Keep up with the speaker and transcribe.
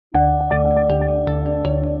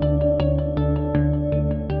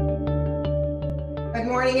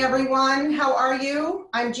morning, everyone. How are you?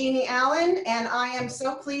 I'm Jeannie Allen, and I am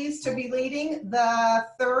so pleased to be leading the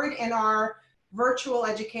third in our virtual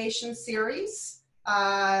education series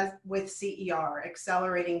with CER,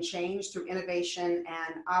 Accelerating Change Through Innovation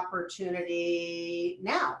and Opportunity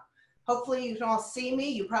Now. Hopefully you can all see me.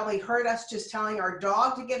 You probably heard us just telling our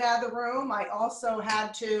dog to get out of the room. I also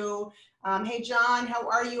had to, hey John, how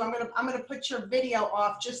are you? I'm gonna put your video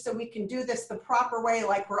off just so we can do this the proper way,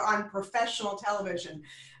 like we're on professional television.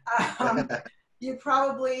 You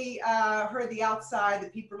probably heard the outside, the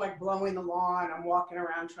people are like blowing the lawn. I'm walking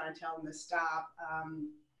around trying to tell them to stop.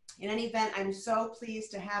 In any event, I'm so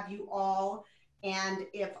pleased to have you all. And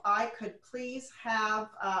if I could please have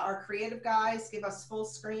our creative guys give us full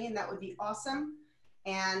screen, that would be awesome.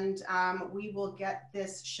 And we will get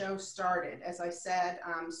this show started. As I said,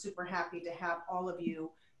 I'm super happy to have all of you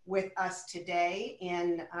with us today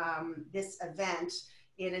in this event.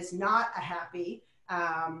 It is not a happy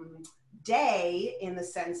day in the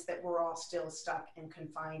sense that we're all still stuck and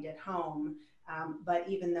confined at home. But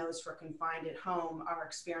even those who are confined at home, our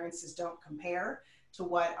experiences don't compare to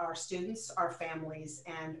what our students, our families,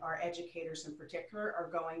 and our educators in particular are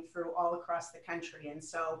going through all across the country. And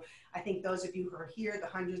so I think those of you who are here, the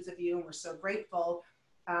hundreds of you, and we're so grateful,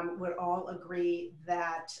 would all agree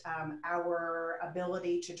that our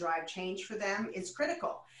ability to drive change for them is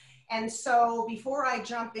critical. And so before I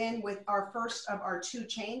jump in with our first of our two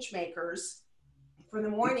change makers for the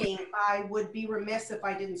morning, I would be remiss if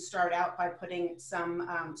I didn't start out by putting some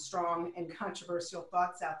strong and controversial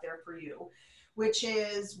thoughts out there for you, which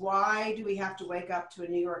is, why do we have to wake up to a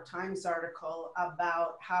New York Times article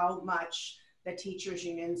about how much the teachers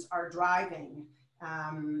unions are driving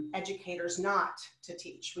educators not to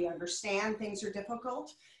teach? We understand things are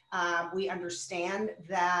difficult. We understand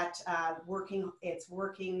that we're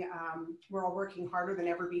all working harder than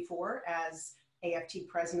ever before, as AFT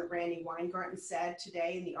President Randy Weingarten said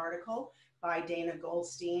today in the article by Dana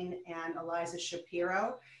Goldstein and Eliza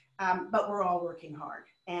Shapiro. But we're all working hard,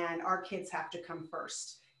 and our kids have to come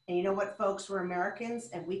first. And you know what, folks, we're Americans,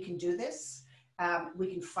 and we can do this.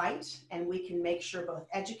 We can fight, and we can make sure both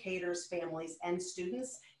educators, families, and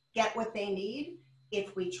students get what they need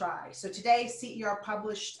if we try. So today, CER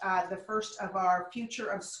published the first of our Future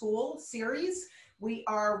of School series. We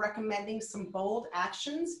are recommending some bold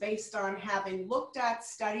actions based on having looked at,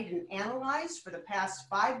 studied, and analyzed for the past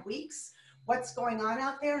 5 weeks what's going on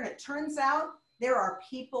out there. And it turns out there are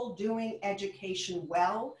people doing education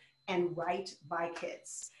well and right by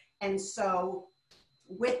kids. And so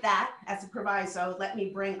with that, as a proviso, let me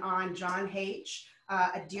bring on John Hage,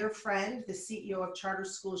 a dear friend, the CEO of Charter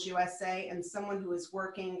Schools USA, and someone who is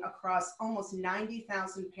working across almost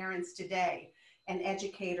 90,000 parents today and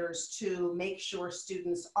educators to make sure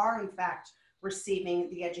students are in fact receiving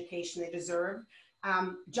the education they deserve.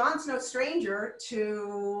 John's no stranger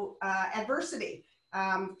to adversity.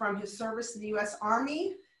 From his service in the U.S.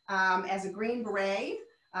 Army as a Green Beret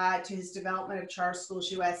to his development of Charter Schools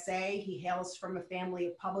USA. He hails from a family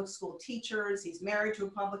of public school teachers. He's married to a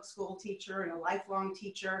public school teacher and a lifelong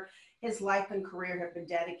teacher. His life and career have been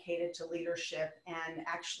dedicated to leadership and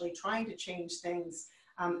actually trying to change things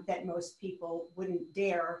that most people wouldn't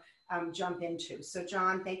dare jump into. So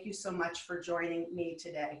John, thank you so much for joining me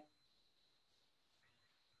today.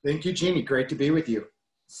 Thank you, Jeannie. Great to be with you.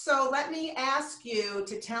 So let me ask you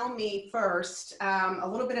to tell me first a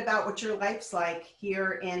little bit about what your life's like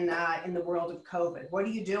here in the world of COVID. What are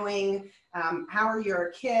you doing? How are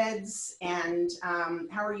your kids? And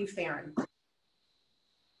how are you faring?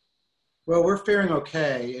 Well, we're faring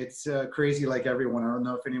okay. It's crazy like everyone. I don't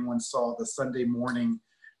know if anyone saw the Sunday morning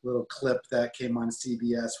little clip that came on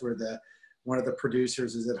CBS where one of the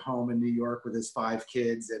producers is at home in New York with his 5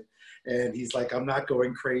 kids, and he's like, I'm not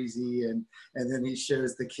going crazy. And then he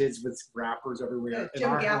shows the kids with wrappers everywhere. Jim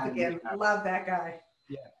Gaffigan, love that guy.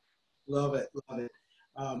 Yeah, love it, love it.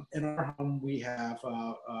 In our home, we have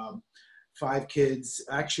 5 kids,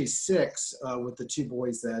 actually 6 with the 2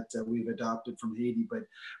 boys that we've adopted from Haiti. But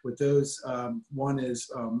with those, one is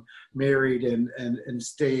married and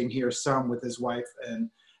staying here some with his wife,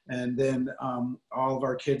 and then all of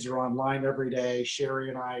our kids are online every day. Sherry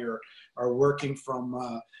and I are working from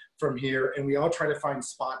here, and we all try to find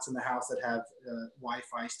spots in the house that have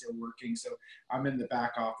Wi-Fi still working. So I'm in the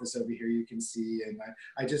back office over here, you can see, and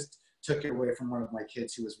I just took it away from one of my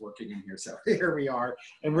kids who was working in here. So here we are,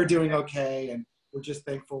 and we're doing okay, and we're just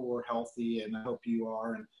thankful we're healthy, and I hope you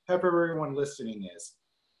are, and hope everyone listening is.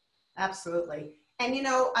 Absolutely. And you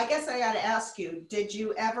know, I guess I got to ask you, did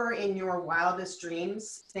you ever in your wildest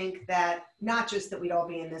dreams think that, not just that we'd all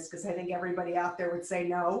be in this, because I think everybody out there would say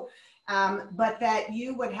no, but that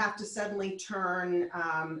you would have to suddenly turn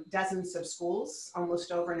dozens of schools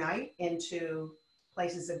almost overnight into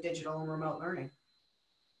places of digital and remote learning?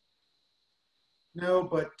 No,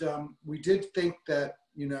 but we did think that,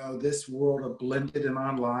 you know, this world of blended and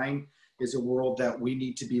online is a world that we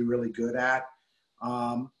need to be really good at.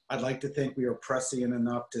 I'd like to think we were prescient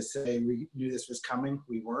enough to say we knew this was coming.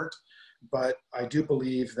 We weren't. But I do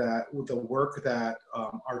believe that with the work that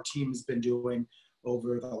our team's been doing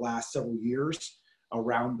over the last several years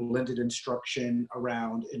around blended instruction,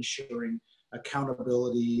 around ensuring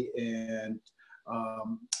accountability and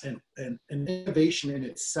innovation in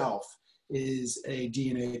itself is a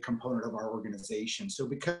DNA component of our organization. So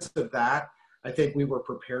because of that, I think we were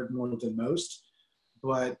prepared more than most.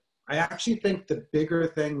 But I actually think the bigger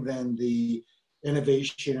thing than the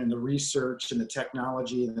innovation and the research and the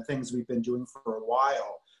technology and the things we've been doing for a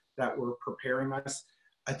while that were preparing us,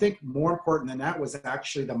 I think more important than that was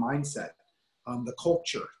actually the mindset, the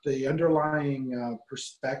culture, the underlying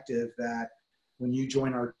perspective that when you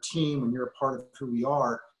join our team, when you're a part of who we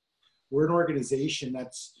are, we're an organization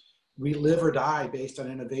we live or die based on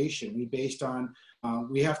innovation.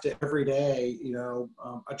 We have to every day, you know,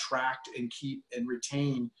 attract and keep and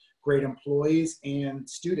retain great employees and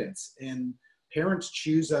students. And parents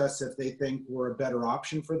choose us if they think we're a better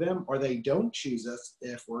option for them, or they don't choose us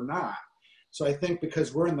if we're not. So I think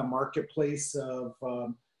because we're in the marketplace of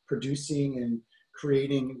producing and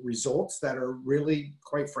creating results that are really,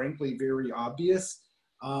 quite frankly, very obvious,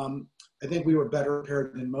 I think we were better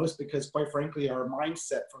prepared than most because, quite frankly, our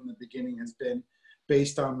mindset from the beginning has been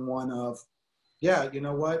based on one of, yeah, you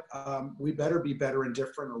know what, we better be better and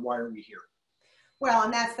different, or why are we here? Well,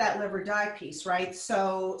 and that's that live or die piece, right?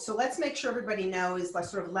 So let's make sure everybody knows, like,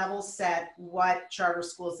 sort of level set what Charter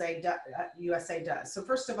Schools USA does. So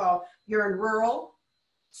first of all, you're in rural,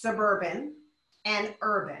 suburban, and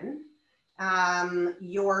urban.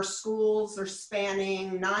 Your schools are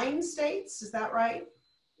spanning 9 states. Is that right?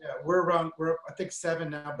 Yeah, we're I think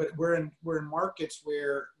 7 now, but we're in markets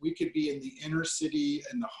where we could be in the inner city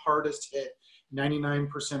and the hardest hit, 99%,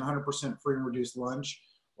 100% free and reduced lunch,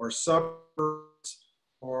 or suburbs,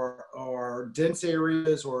 or dense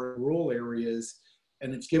areas, or rural areas,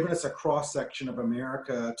 and it's given us a cross section of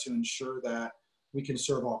America to ensure that we can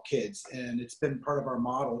serve all kids, and it's been part of our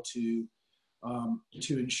model to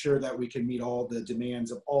ensure that we can meet all the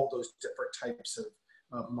demands of all those different types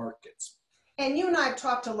of markets. And you and I have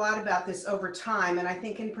talked a lot about this over time, and I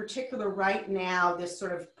think in particular right now, this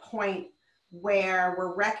sort of point where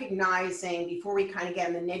we're recognizing, before we kind of get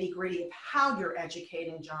in the nitty gritty of how you're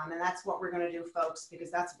educating, John, and that's what we're going to do, folks,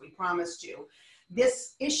 because that's what we promised you.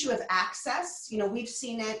 This issue of access, you know, we've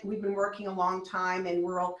seen it, we've been working a long time in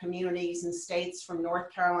rural communities and states from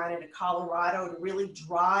North Carolina to Colorado to really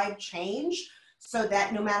drive change, so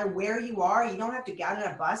that no matter where you are, you don't have to get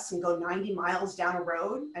on a bus and go 90 miles down a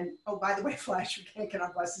road. And oh, by the way, Flash, you can't get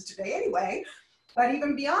on buses today anyway. But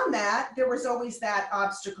even beyond that, there was always that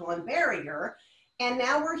obstacle and barrier. And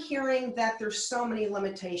now we're hearing that there's so many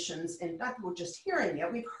limitations, and not that we're just hearing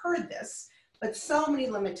it, we've heard this, but so many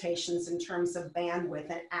limitations in terms of bandwidth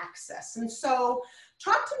and access. And so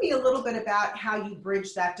talk to me a little bit about how you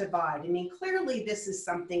bridge that divide. I mean, clearly this is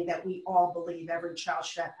something that we all believe every child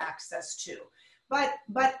should have access to. But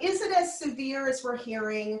is it as severe as we're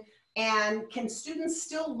hearing? And can students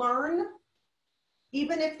still learn,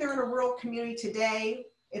 even if they're in a rural community today,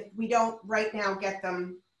 if we don't right now get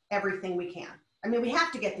them everything we can? I mean, we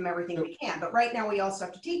have to get them everything we can, but right now we also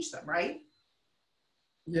have to teach them, right?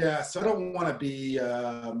 Yeah, so I don't want to be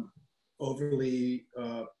overly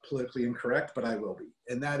politically incorrect, but I will be.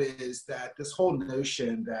 And that is that this whole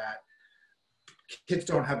notion that kids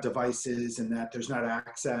don't have devices and that there's not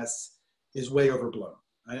access is way overblown.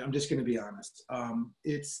 I'm just going to be honest.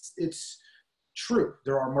 It's true.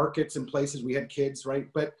 There are markets and places we had kids, right?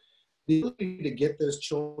 But the ability to get those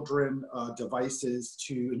children devices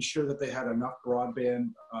to ensure that they had enough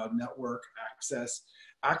broadband network access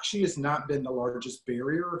actually has not been the largest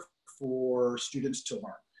barrier for students to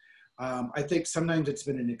learn. I think sometimes it's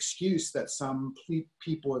been an excuse that some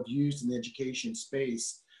people have used in the education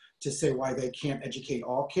space to say why they can't educate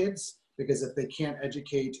all kids, because if they can't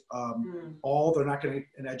educate all, they're not going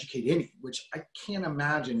to educate any, which I can't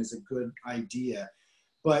imagine is a good idea.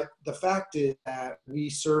 But the fact is that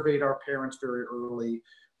we surveyed our parents very early.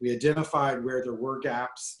 We identified where there were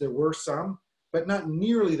gaps. There were some, but not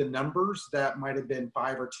nearly the numbers that might have been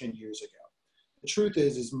 5 or 10 years ago. The truth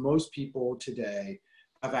is most people today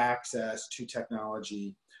have access to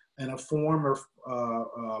technology. and a form or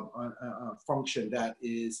function that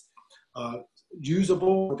is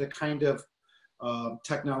usable with the kind of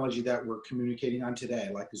technology that we're communicating on today,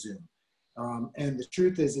 like Zoom. And the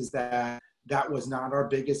truth is that that was not our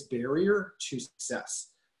biggest barrier to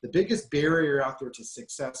success. The biggest barrier out there to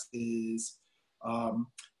success is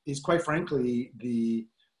quite frankly, the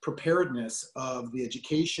preparedness of the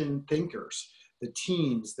education thinkers, the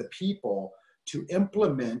teams, the people to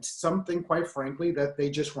implement something, quite frankly, that they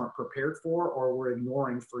just weren't prepared for or were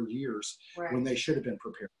ignoring for years when they should have been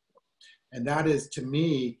prepared for. And that is, to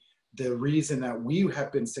me, the reason that we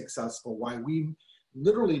have been successful, why we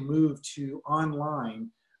literally moved to online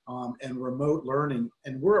and remote learning.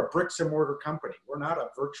 And we're a bricks and mortar company. We're not a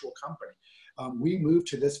virtual company. We moved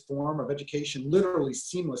to this form of education literally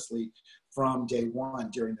seamlessly from day one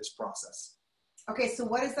during this process. Okay, so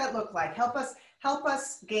what does that look like? Help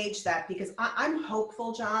us gauge that, because I'm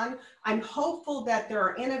hopeful, John. I'm hopeful that there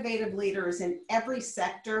are innovative leaders in every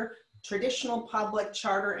sector, traditional, public,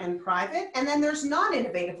 charter, and private. And then there's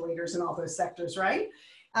non-innovative leaders in all those sectors, right?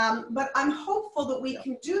 But I'm hopeful that we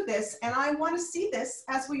can do this, and I want to see this,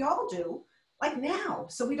 as we all do, like now,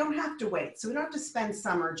 so we don't have to wait. So we don't have to spend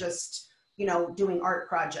summer just, doing art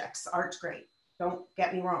projects. Art's great, don't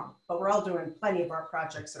get me wrong, but we're all doing plenty of art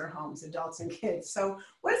projects at our homes, adults and kids. So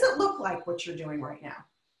what does it look like, what you're doing right now?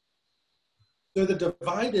 So the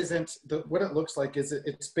divide isn't, what it looks like is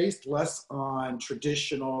it's based less on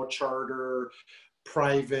traditional, charter,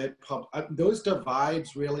 private, public. Those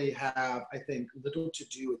divides really have, I think, little to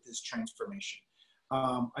do with this transformation.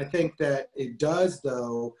 I think that it does,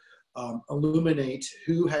 though, illuminate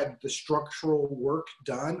who had the structural work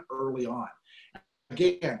done early on.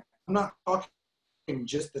 Again, I'm not talking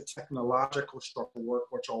just the technological structural work,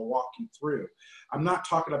 which I'll walk you through. I'm not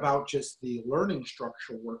talking about just the learning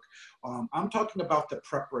structural work. I'm talking about the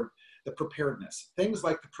preparedness, things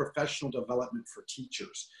like the professional development for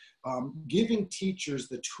teachers, giving teachers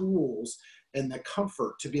the tools and the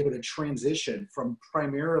comfort to be able to transition from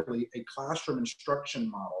primarily a classroom instruction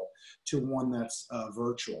model to one that's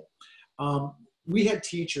virtual. We had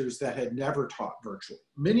teachers that had never taught virtually,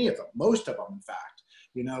 many of them, most of them, in fact.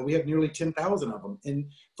 We have nearly 10,000 of them.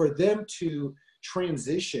 And for them to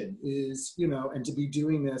transition is, and to be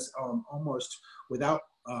doing this almost without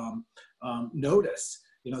notice,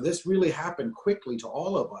 this really happened quickly to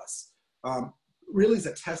all of us, really is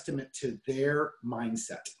a testament to their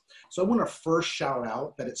mindset. So I want to first shout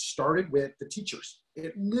out that it started with the teachers.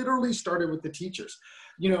 It literally started with the teachers.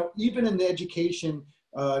 Even in the education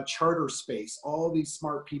charter space, all these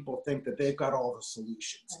smart people think that they've got all the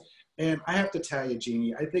solutions. Right. And I have to tell you,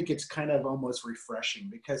 Jeannie, I think it's kind of almost refreshing,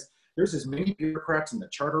 because there's as many bureaucrats in the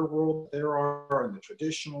charter world that there are in the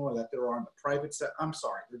traditional, or that there are in the private sector. I'm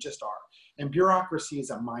sorry, there just are. And bureaucracy is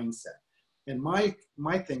a mindset. And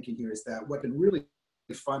my thinking here is that what's been really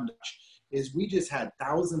fun is we just had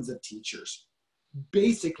thousands of teachers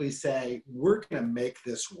basically say, we're going to make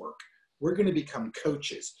this work. We're going to become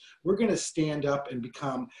coaches. We're going to stand up and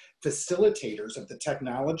become facilitators of the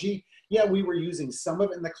technology. Yeah, we were using some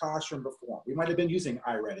of it in the classroom before. We might have been using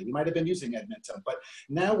iReady. We might have been using Edmonton. But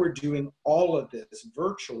now we're doing all of this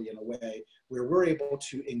virtually in a way where we're able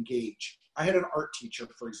to engage. I had an art teacher,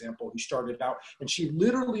 for example, who started out, and she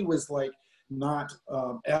literally was like not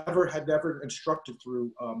had never instructed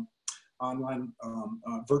through online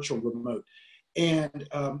virtual remote. And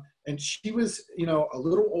she was, a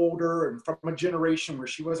little older and from a generation where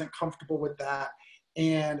she wasn't comfortable with that.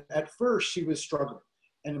 And at first she was struggling.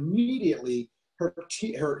 And immediately her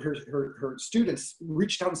students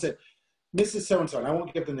reached out and said, Mrs. So-and-so, and I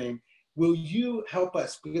won't give the name, will you help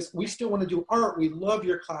us? Because we still want to do art. We love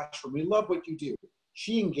your classroom. We love what you do.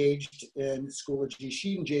 She engaged in Schoology.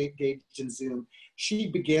 She engaged in Zoom. She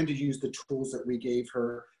began to use the tools that we gave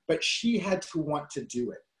her, but she had to want to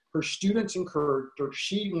do it. Her students encouraged her.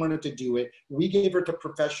 She wanted to do it. We gave her the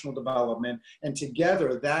professional development, and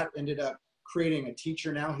together that ended up creating a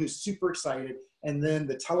teacher now who's super excited. And then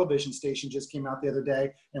the television station just came out the other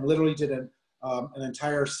day and literally did an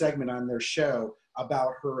entire segment on their show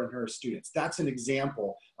about her and her students. That's an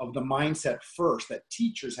example of the mindset first that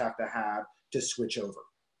teachers have to switch over.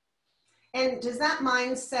 And does that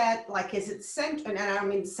mindset, is it and I don't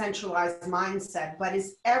mean centralized mindset, but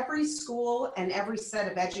is every school and every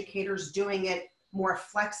set of educators doing it more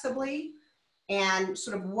flexibly? And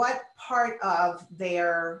sort of what part of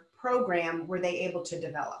their program were they able to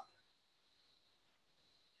develop?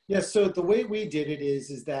 Yeah, so the way we did it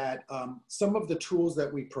is that some of the tools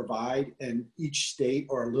that we provide in each state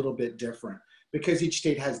are a little bit different, because each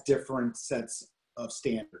state has different sets of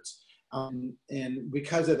standards. And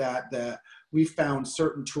because of that, we found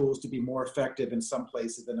certain tools to be more effective in some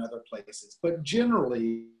places than other places. But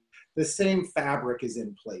generally, the same fabric is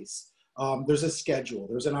in place. There's a schedule.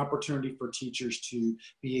 There's an opportunity for teachers to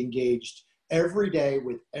be engaged every day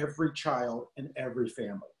with every child and every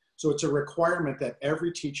family. So it's a requirement that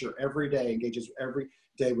every teacher every day engages every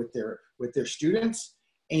day with their students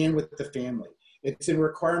and with the family. It's a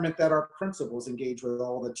requirement that our principals engage with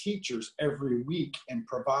all the teachers every week and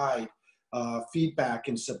provide feedback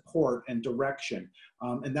and support and direction.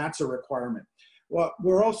 And that's a requirement. Well,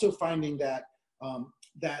 we're also finding that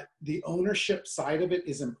that the ownership side of it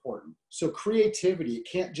is important. So creativity, it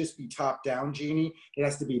can't just be top down, Jeannie, it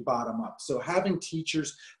has to be bottom up. So having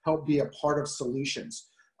teachers help be a part of solutions,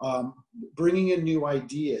 bringing in new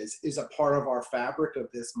ideas is a part of our fabric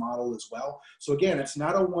of this model as well. So again, it's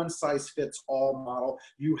not a one size fits all model.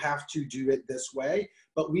 You have to do it this way,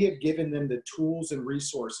 but we have given them the tools and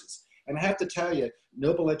resources. And I have to tell you,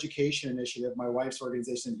 Noble Education Initiative, my wife's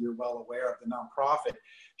organization, you're well aware of, the nonprofit,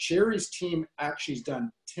 Sherry's team actually has done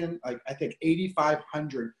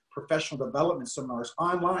 8,500 professional development seminars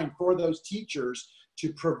online for those teachers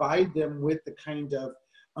to provide them with the kind of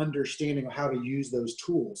understanding of how to use those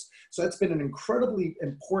tools. So that's been an incredibly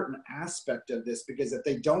important aspect of this, because if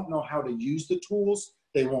they don't know how to use the tools,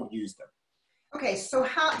 they won't use them. Okay, so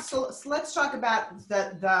let's talk about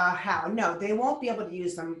the how. No, they won't be able to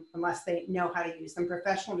use them unless they know how to use them.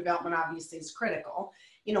 Professional development obviously is critical.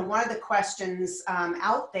 You know, one of the questions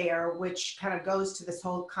out there, which kind of goes to this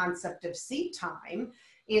whole concept of seat time,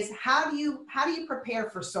 is how do you prepare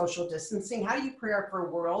for social distancing? How do you prepare for a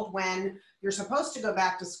world when you're supposed to go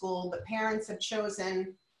back to school, but parents have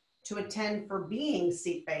chosen to attend for being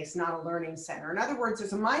seat-based, not a learning center? In other words,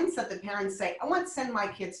 there's a mindset that parents say, I want to send my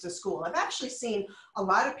kids to school. I've actually seen a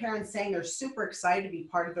lot of parents saying they're super excited to be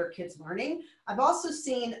part of their kids' learning. I've also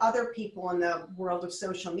seen other people in the world of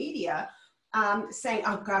social media saying,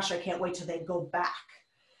 oh gosh, I can't wait till they go back.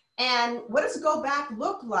 And what does go back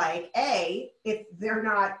look like? A, if they're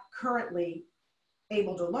not currently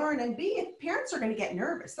able to learn, and B, if parents are going to get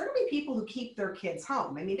nervous. There are going to be people who keep their kids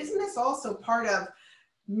home. I mean, isn't this also part of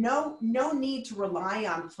no need to rely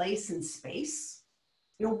on place and space?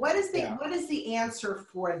 You know, what is the answer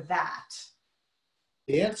for that?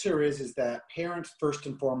 The answer is that parents, first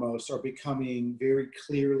and foremost, are becoming very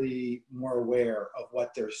clearly more aware of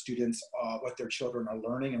what their students, what their children are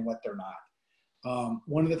learning and what they're not.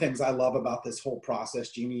 One of the things I love about this whole process,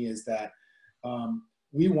 Jeannie, is that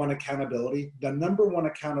we want accountability. The number one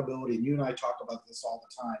accountability, and you and I talk about this all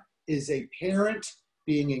the time, is a parent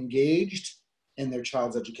being engaged in their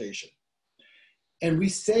child's education. And we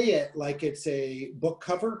say it like it's a book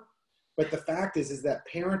cover, but the fact is that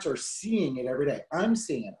parents are seeing it every day. I'm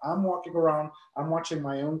seeing it. I'm walking around. I'm watching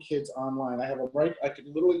my own kids online. I could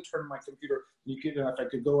literally turn my computer. If I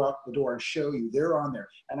could go out the door and show you, they're on there.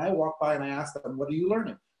 And I walk by and I ask them, what are you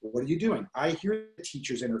learning? What are you doing? I hear the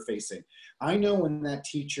teachers interfacing. I know when that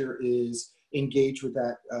teacher is engaged with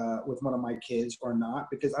with one of my kids or not,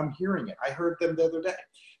 because I'm hearing it. I heard them the other day.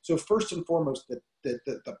 So first and foremost,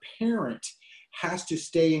 the parent has to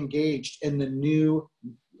stay engaged in the new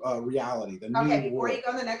reality, the new Okay, before world. you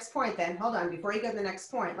go to the next point then, hold on, before you go to the next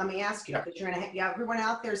point, let me ask you, because you're gonna, everyone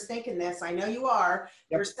out there is thinking this, I know you are,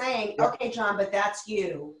 you're saying, okay, John, but that's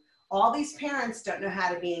you. All these parents don't know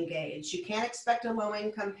how to be engaged. You can't expect a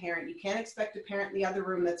low-income parent, you can't expect a parent in the other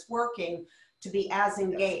room that's working to be as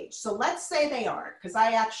engaged. So let's say they aren't, because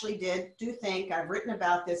I actually do think, I've written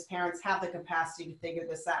about this, parents have the capacity to figure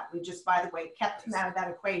this out. We just, by the way, kept them out of that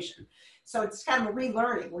equation. So it's kind of a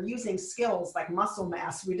relearning. We're using skills like muscle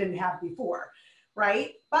mass we didn't have before,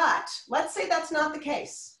 right? But let's say that's not the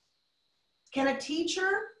case. Can a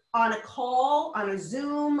teacher on a call, on a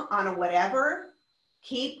Zoom, on a whatever,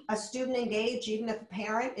 keep a student engaged even if a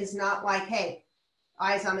parent is not like, hey,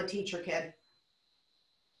 eyes on the teacher, kid?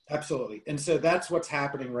 Absolutely. And so that's what's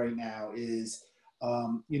happening right now is,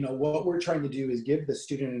 what we're trying to do is give the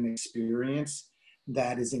student an experience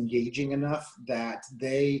that is engaging enough that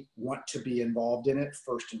they want to be involved in it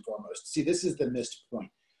first and foremost. See, this is the missed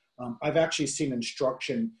point. I've actually seen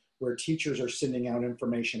instruction where teachers are sending out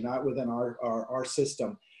information, not within our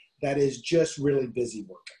system, that is just really busy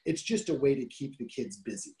work. It's just a way to keep the kids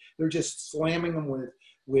busy. They're just slamming them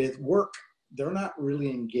with work. They're not really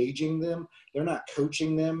engaging them. They're not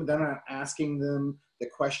coaching them. They're not asking them the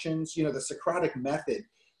questions. You know, the Socratic method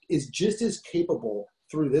is just as capable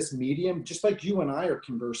through this medium, just like you and I are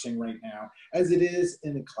conversing right now, as it is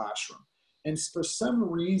in the classroom. And for some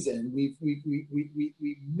reason, we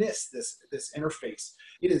miss this interface.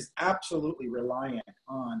 It is absolutely reliant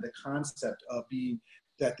on the concept of being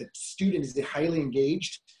that the student is highly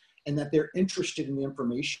engaged and that they're interested in the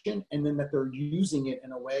information, and then that they're using it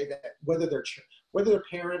in a way that whether the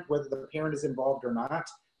parent is involved or not,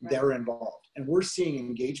 they're involved. And we're seeing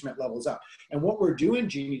engagement levels up. And what we're doing,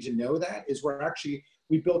 Jeannie, to know that is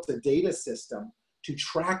we built a data system to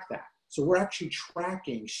track that. So we're actually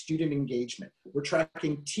tracking student engagement. We're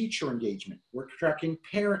tracking teacher engagement. We're tracking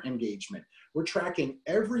parent engagement. We're tracking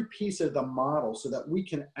every piece of the model so that we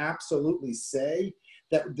can absolutely say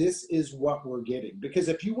that this is what we're getting. Because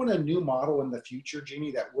if you want a new model in the future,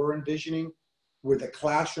 Jeannie, that we're envisioning, where the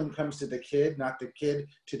classroom comes to the kid, not the kid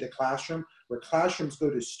to the classroom, where classrooms go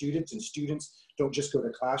to students and students don't just go to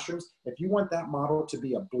classrooms. If you want that model to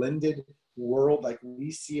be a blended world like we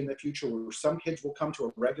see in the future, where some kids will come to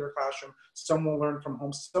a regular classroom, some will learn from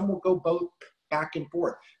home, some will go both back and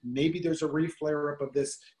forth. Maybe there's a reflare up of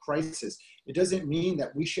this crisis. It doesn't mean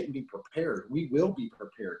that we shouldn't be prepared. We will be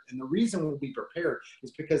prepared. And the reason we'll be prepared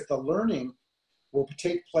is because the learning will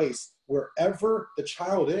take place wherever the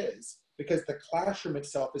child is, because the classroom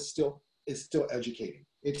itself is still educating.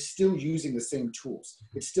 It's still using the same tools.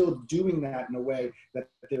 It's still doing that in a way that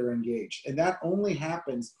they're engaged. And that only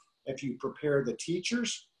happens if you prepare the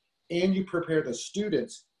teachers and you prepare the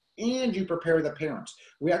students and you prepare the parents.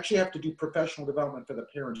 We actually have to do professional development for the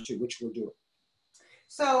parents too, which we're doing.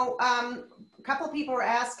 So a couple of people are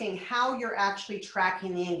asking how you're actually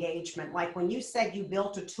tracking the engagement. Like when you said you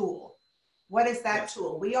built a tool, what is that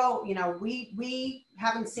tool? We all, we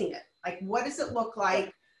haven't seen it. Like, what does it look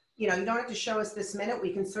like? You don't have to show us this minute.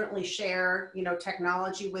 We can certainly share,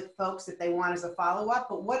 technology with folks if they want as a follow-up,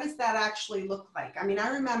 but what does that actually look like? I mean, I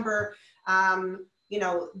remember,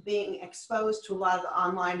 being exposed to a lot of the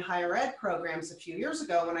online higher ed programs a few years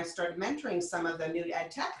ago when I started mentoring some of the new ed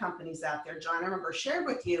tech companies out there. John, I remember shared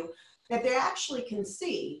with you that they actually can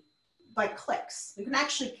see by clicks. You can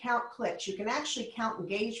actually count clicks. You can actually count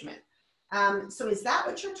engagement. So is that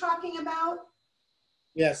what you're talking about?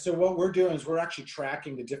 Yeah, so what we're doing is we're actually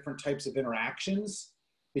tracking the different types of interactions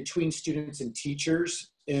between students and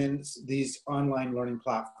teachers in these online learning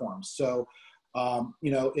platforms. So,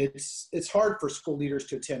 it's hard for school leaders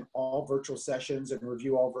to attend all virtual sessions and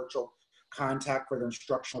review all virtual contact for their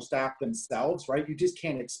instructional staff themselves, right? You just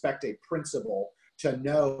can't expect a principal to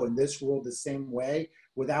know in this world the same way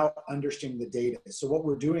without understanding the data. So what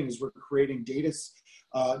we're doing is we're creating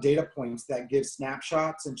data points that give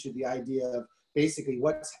snapshots into the idea of basically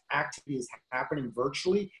what activity is happening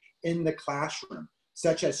virtually in the classroom,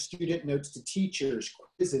 such as student notes to teachers,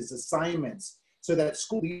 quizzes, assignments, so that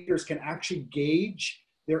school leaders can actually gauge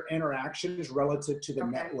their interactions relative to the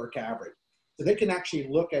network average. So they can actually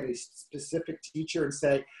look at a specific teacher and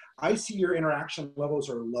say, I see your interaction levels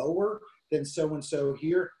are lower than so-and-so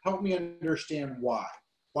here. Help me understand why.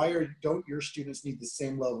 Why don't your students need the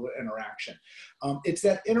same level of interaction? It's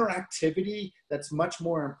that interactivity that's much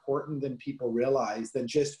more important than people realize than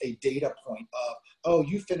just a data point of, oh,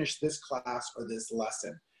 you finished this class or this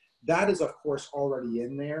lesson. That is, of course, already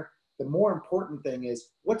in there. The more important thing is,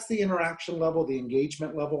 what's the interaction level, the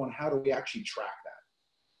engagement level, and how do we actually track that?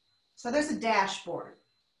 So there's a dashboard,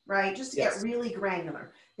 right? Just to get really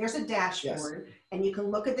granular. There's a dashboard, and you can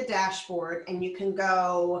look at the dashboard and you can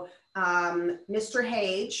go, Mr.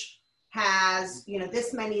 Hage has,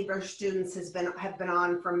 this many of our students have been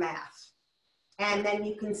on for math. And then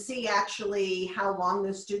you can see actually how long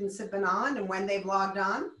those students have been on and when they've logged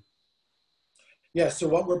on. Yeah, so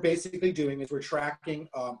what we're basically doing is we're tracking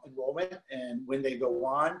enrollment and when they go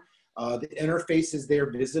on. The interface is there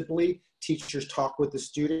visibly. Teachers talk with the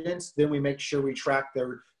students. Then we make sure we track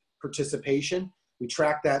their participation. We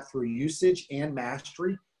track that through usage and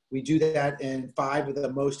mastery. We do that in 5 of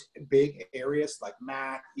the most big areas like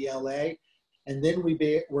math, ELA. And then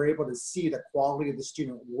we're able to see the quality of the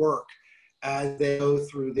student work as they go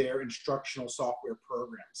through their instructional software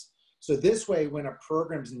programs. So this way, when a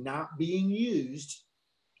program's not being used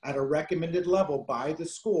at a recommended level by the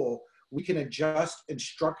school, we can adjust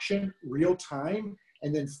instruction real time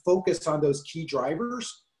and then focus on those key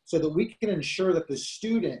drivers so that we can ensure that the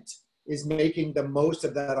student is making the most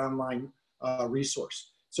of that online resource.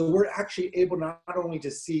 So we're actually able not only to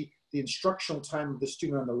see the instructional time of the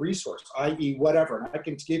student on the resource, i.e. whatever, and I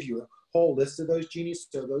can give you a whole list of those, Jeannie,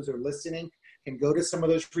 so those who are listening can go to some of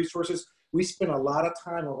those resources. We spent a lot of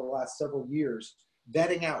time over the last several years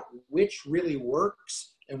vetting out which really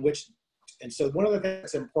works and which, and so one of the things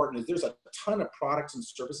that's important is there's a ton of products and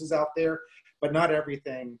services out there, but not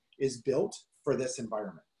everything is built for this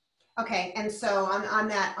environment. Okay, and so on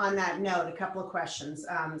that note, a couple of questions.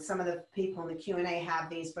 Some of the people in the Q&A have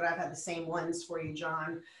these, but I've had the same ones for you,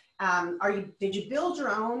 John. Did you build your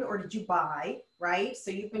own or did you buy, right? So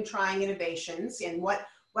you've been trying innovations and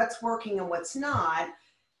what's working and what's not.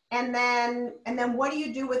 And then what do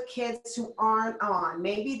you do with kids who aren't on?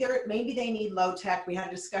 Maybe they need low tech. We had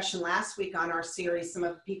a discussion last week on our series. Some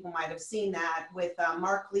of the people might have seen that with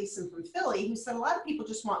Mark Leeson from Philly, who said a lot of people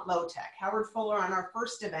just want low tech. Howard Fuller on our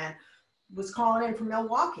first event was calling in from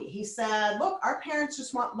Milwaukee. He said, look, our parents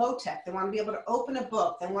just want low tech. They want to be able to open a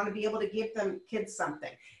book. They want to be able to give them kids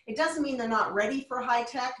something. It doesn't mean they're not ready for high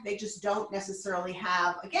tech. They just don't necessarily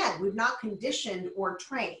have, again, we've not conditioned or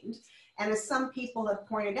trained. And as some people have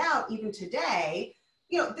pointed out, even today,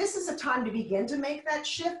 this is a time to begin to make that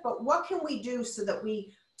shift, but what can we do so that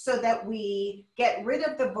we get rid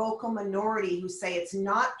of the vocal minority who say it's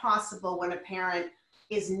not possible when a parent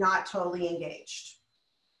is not totally engaged?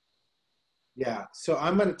 Yeah, so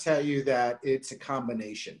I'm going to tell you that it's a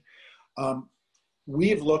combination.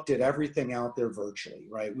 We've looked at everything out there virtually,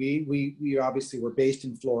 right? We obviously, we're based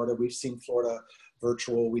in Florida. We've seen Florida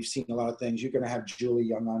virtual. We've seen a lot of things. You're going to have Julie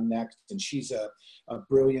Young on next, and she's a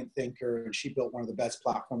brilliant thinker, and she built one of the best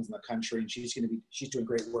platforms in the country, and she's doing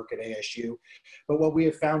great work at ASU. But what we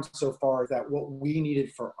have found so far is that what we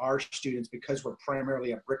needed for our students, because we're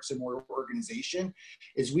primarily a bricks and mortar organization,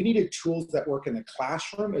 is we needed tools that work in the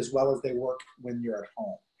classroom as well as they work when you're at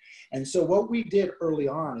home. And so what we did early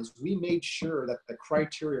on is we made sure that the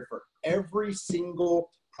criteria for every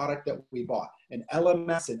single product that we bought, an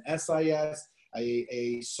LMS, an SIS,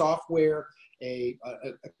 a software, a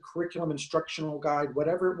curriculum instructional guide,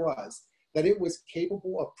 whatever it was, that it was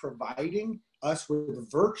capable of providing us with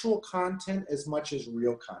virtual content as much as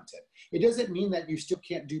real content. It doesn't mean that you still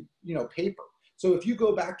can't do, paper. So if you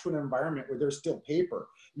go back to an environment where there's still paper,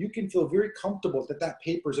 you can feel very comfortable that that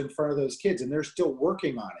paper's in front of those kids and they're still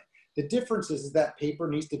working on it. The difference is that paper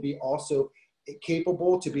needs to be also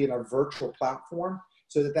capable to be in a virtual platform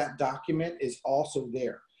so that that document is also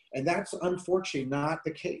there. And that's unfortunately not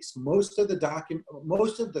the case. Most of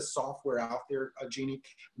the software out there, Jeannie,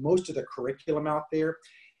 most of the curriculum out there,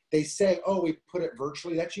 they say, oh, we put it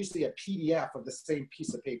virtually. That's usually a PDF of the same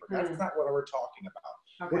piece of paper. That's not what we're talking about.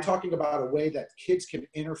 Okay. We're talking about a way that kids can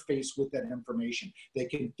interface with that information. They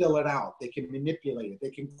can fill it out. They can manipulate it.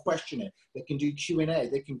 They can question it. They can do Q&A.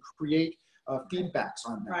 They can create feedbacks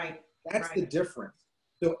on that. Right. That's the difference.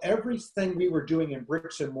 So everything we were doing in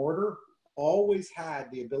bricks and mortar always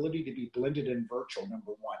had the ability to be blended in virtual,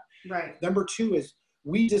 number one. Right. Number two is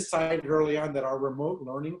we decided early on that our remote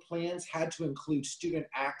learning plans had to include student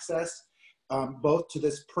access both to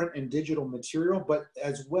this print and digital material, but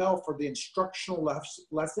as well for the instructional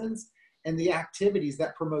lessons and the activities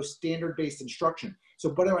that promote standard-based instruction. So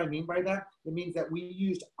what do I mean by that? It means that we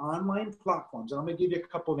used online platforms, and I'm gonna give you a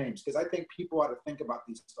couple names because I think people ought to think about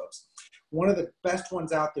these folks. One of the best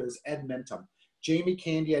ones out there is Edmentum. Jamie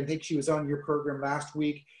Candy, I think she was on your program last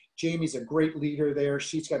week. Jamie's a great leader there.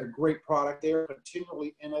 She's got a great product. They're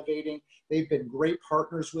continually innovating. They've been great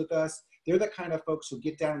partners with us. They're the kind of folks who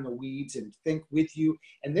get down in the weeds and think with you,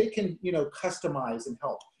 and they can, customize and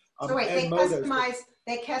help. So wait, they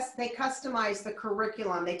customize the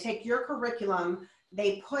curriculum. They take your curriculum,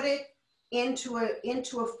 they put it into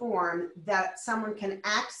a form that someone can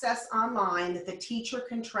access online, that the teacher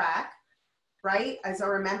can track, right? As I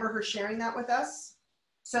remember her sharing that with us.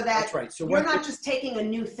 So that that's right. So you're not just taking a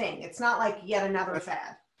new thing. It's not like yet another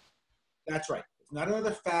fad. That's right. It's not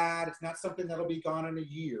another fad. It's not something that'll be gone in a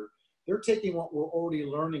year. They're taking what we're already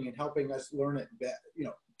learning and helping us learn it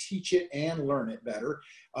better, teach it and learn it better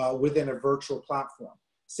within a virtual platform.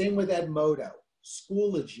 Same with Edmodo,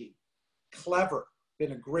 Schoology, Clever,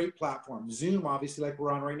 been a great platform. Zoom, obviously, like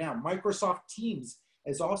we're on right now. Microsoft Teams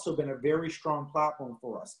has also been a very strong platform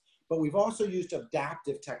for us. But we've also used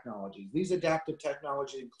adaptive technologies. These adaptive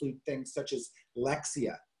technologies include things such as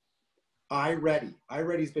Lexia, iReady.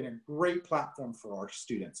 iReady's been a great platform for our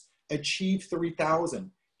students. Achieve 3000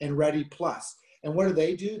 and Ready Plus. And what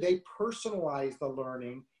do? They personalize the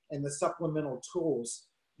learning and the supplemental tools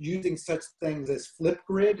using such things as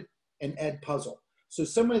Flipgrid and Edpuzzle. So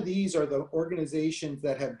some of these are the organizations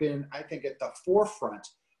that have been, I think, at the forefront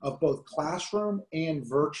of both classroom and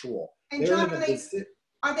virtual. And John,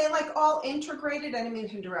 are they like all integrated? I didn't mean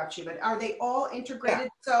to interrupt you, but are they all integrated? Yeah.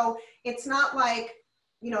 So it's not like,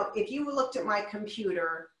 if you looked at my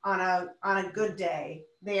computer on a good day,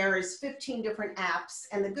 there is 15 different apps.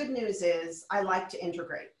 And the good news is I like to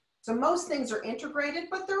integrate. So most things are integrated,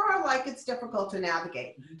 but there are it's difficult to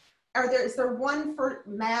navigate. Mm-hmm. Is there one for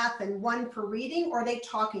math and one for reading, or are they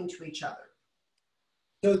talking to each other?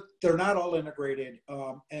 So they're not all integrated,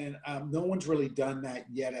 and no one's really done that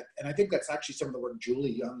yet. And I think that's actually some of the work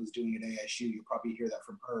Julie Young is doing at ASU. You'll probably hear that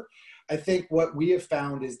from her. I think what we have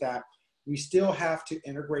found is that we still have to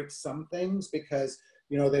integrate some things because,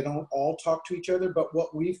 they don't all talk to each other. But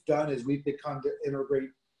what we've done is we've become to integrate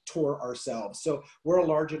ourselves. So we're a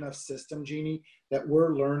large enough system, Jeannie, that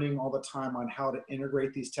we're learning all the time on how to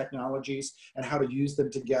integrate these technologies and how to use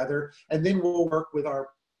them together. And then we'll work with our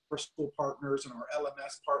school partners and our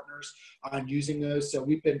LMS partners on using those. So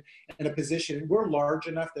we've been in a position, we're large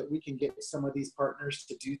enough that we can get some of these partners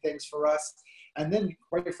to do things for us. And then,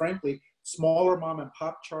 quite frankly, smaller mom and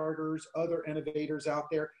pop charters, other innovators out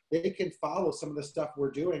there, they can follow some of the stuff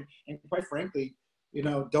we're doing. And quite frankly,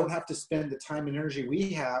 don't have to spend the time and energy we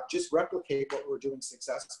have, just replicate what we're doing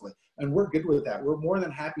successfully. And we're good with that. We're more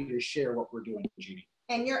than happy to share what we're doing, Jeannie.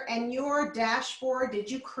 And your dashboard,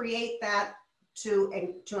 did you create that to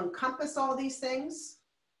encompass all these things?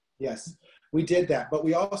 Yes, we did that, but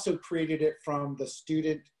we also created it from the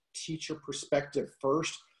student teacher perspective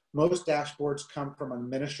first. Most dashboards come from an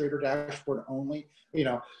administrator dashboard only,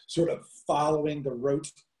 sort of following the rote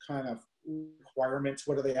kind of requirements.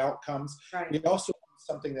 What are the outcomes? Right. We also want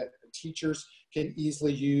something that teachers can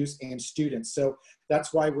easily use and students. So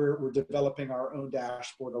that's why we're developing our own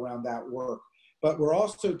dashboard around that work. But we're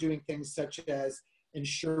also doing things such as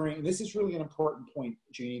ensuring, and this is really an important point,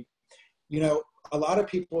 Jeannie, a lot of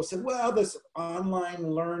people say, well, this online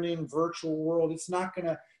learning virtual world, it's not going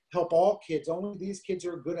to help all kids. Only these kids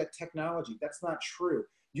are good at technology. That's not true.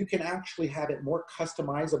 You can actually have it more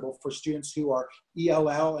customizable for students who are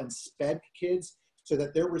ELL and SPED kids, so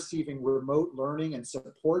that they're receiving remote learning and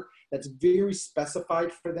support that's very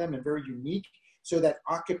specified for them and very unique, so that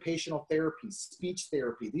occupational therapy, speech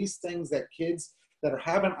therapy, these things that kids that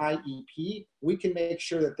have an IEP, we can make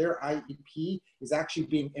sure that their IEP is actually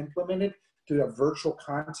being implemented through a virtual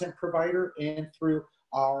content provider and through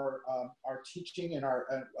our teaching and our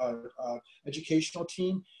educational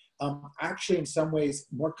team, actually in some ways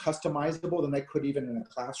more customizable than they could even in a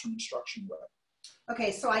classroom instruction way.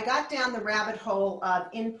 Okay, so I got down the rabbit hole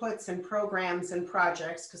of inputs and programs and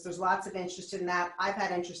projects because there's lots of interest in that. I've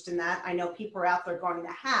had interest in that. I know people are out there going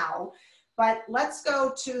the how, but let's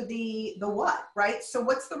go to the what, right? So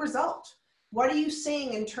what's the result? What are you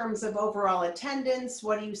seeing in terms of overall attendance?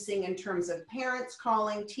 What are you seeing in terms of parents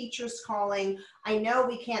calling, teachers calling? I know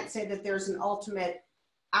we can't say that there's an ultimate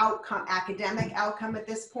outcome, academic outcome at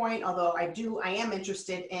this point, although I am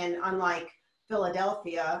interested in, unlike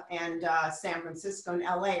Philadelphia and San Francisco and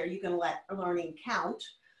LA, are you going to let learning count?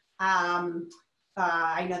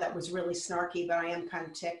 I know that was really snarky, but I am kind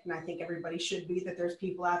of ticked, and I think everybody should be, that there's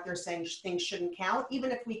people out there saying things shouldn't count.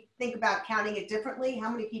 Even if we think about counting it differently, how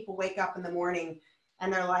many people wake up in the morning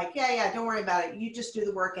and they're like, yeah, don't worry about it. You just do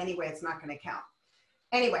the work anyway. It's not going to count.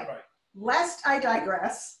 Anyway, right. Lest I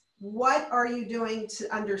digress, what are you doing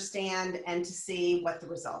to understand and to see what the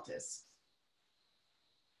result is?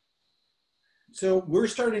 So we're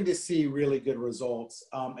starting to see really good results.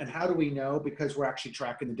 And how do we know? Because we're actually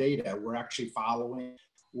tracking the data. We're actually following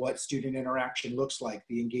what student interaction looks like,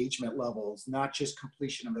 the engagement levels, not just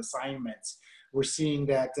completion of assignments. We're seeing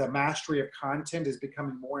that mastery of content is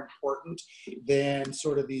becoming more important than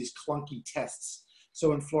sort of these clunky tests.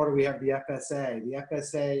 So in Florida, we have the FSA. The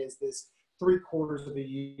FSA is this 3/4 of the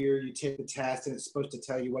year, you take the test and it's supposed to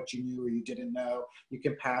tell you what you knew or you didn't know. You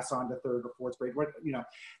can pass on to 3rd or 4th grade.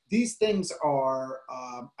 These things are,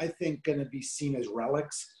 I think, going to be seen as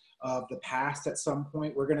relics of the past at some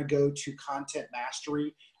point. We're going to go to content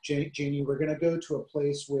mastery, Jeannie. We're going to go to a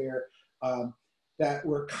place where that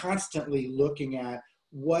we're constantly looking at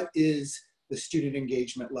what is the student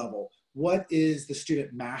engagement level, what is the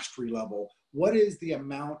student mastery level, what is the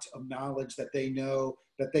amount of knowledge that they know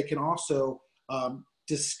that they can also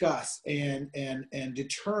discuss and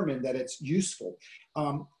determine that it's useful.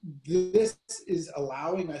 This is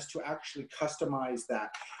allowing us to actually customize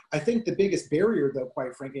that. I think the biggest barrier, though,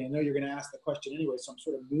 quite frankly, I know you're going to ask the question anyway, so I'm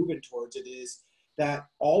sort of moving towards it, is that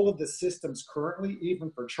all of the systems currently,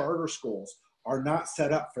 even for charter schools, are not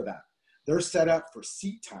set up for that. They're set up for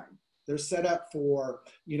seat time. They're set up for,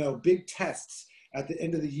 big tests at the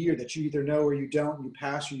end of the year that you either know or you don't, you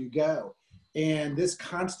pass or you go. And this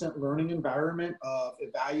constant learning environment of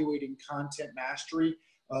evaluating content mastery,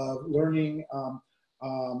 of learning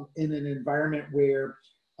in an environment where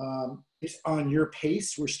it's on your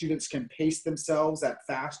pace, where students can pace themselves at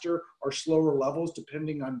faster or slower levels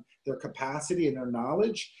depending on their capacity and their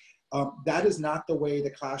knowledge, that is not the way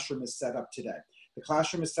the classroom is set up today. The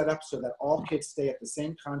classroom is set up so that all kids stay at the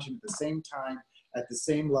same content at the same time, at the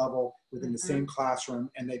same level, within the same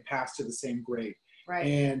classroom, and they pass to the same grade. Right.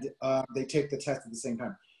 And they take the test at the same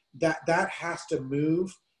time. That has to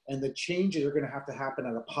move, and the changes are going to happen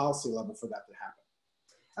at a policy level for that to happen.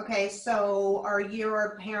 Okay, so are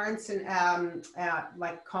your parents and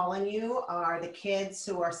like calling you? Are the kids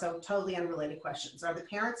who are, so totally unrelated questions, are the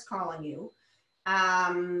parents calling you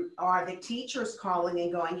Are the teachers calling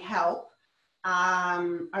and going, help?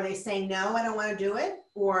 Are they saying, no, I don't want to do it?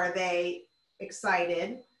 Or are they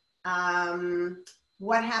excited?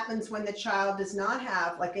 What happens when the child does not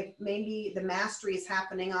have, like if maybe the mastery is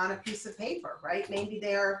happening on a piece of paper, right? Maybe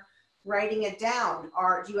they're writing it down.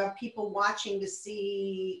 Or do you have people watching to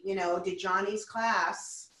see, you know, did Johnny's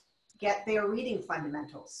class get their reading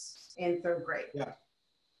fundamentals in third grade? Yeah,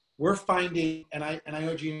 we're finding, and I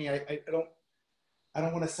know, Jeannie, I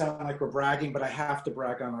don't want to sound like we're bragging, but I have to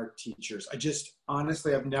brag on our teachers. I just,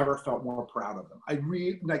 honestly, I've never felt more proud of them. I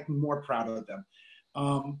really like more proud of them.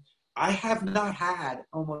 I have not had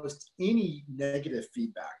almost any negative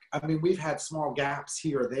feedback. I mean, we've had small gaps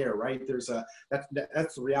here or there, right?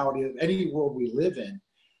 That's the reality of any world we live in.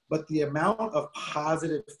 But the amount of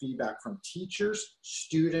positive feedback from teachers,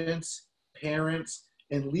 students, parents,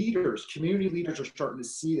 and leaders, community leaders are starting to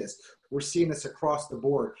see this. We're seeing this across the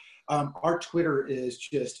board. Our Twitter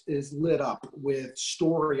is lit up with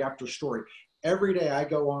story after story. Every day I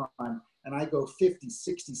go on and I go 50,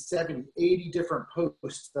 60, 70, 80 different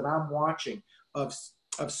posts that I'm watching of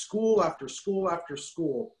school after school after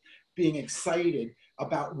school being excited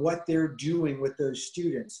about what they're doing with those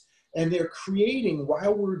students. And they're creating,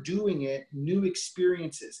 while we're doing it, new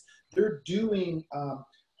experiences. They're doing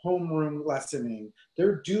homeroom lessoning.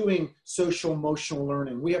 They're doing social emotional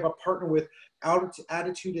learning. We have a partner with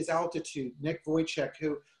Attitude is Altitude, Nick Wojcik,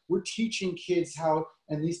 who we're teaching kids how,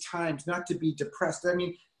 in these times, not to be depressed. I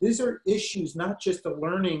mean, these are issues, not just the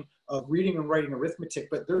learning of reading and writing arithmetic,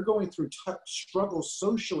 but they're going through tough struggles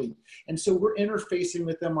socially. And so we're interfacing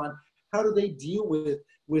with them on how do they deal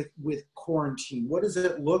with quarantine? What does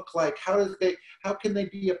it look like? How can they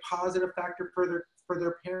be a positive factor for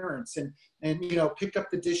their parents, and you know, pick up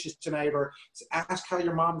the dishes tonight, or ask how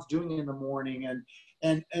your mom's doing in the morning,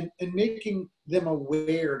 and making them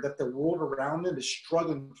aware that the world around them is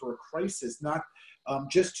struggling through a crisis, not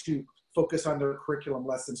just to focus on their curriculum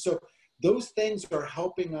lessons. So those things are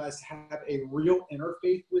helping us have a real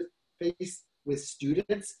interface with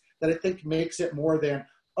students that I think makes it more than,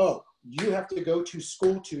 oh, you have to go to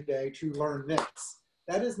school today to learn this.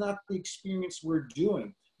 That is not the experience we're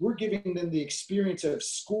doing. We're giving them the experience of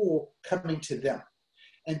school coming to them.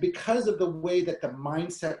 And because of the way that the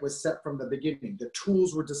mindset was set from the beginning, the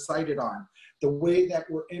tools were decided on, the way that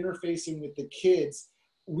we're interfacing with the kids,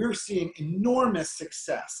 we're seeing enormous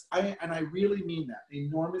success. And I really mean that,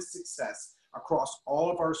 enormous success across all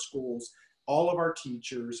of our schools, all of our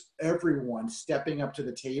teachers, everyone stepping up to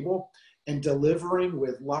the table and delivering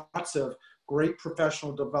with lots of great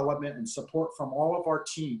professional development and support from all of our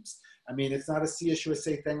teams. I mean, it's not a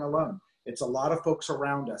CSUSA thing alone. It's a lot of folks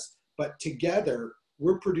around us. But together,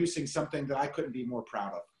 we're producing something that I couldn't be more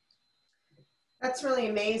proud of. That's really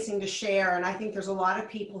amazing to share. And I think there's a lot of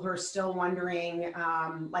people who are still wondering,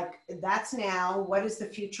 like, that's now, what does the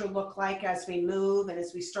future look like as we move? And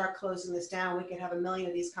as we start closing this down, we could have a million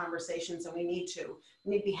of these conversations, and we need to.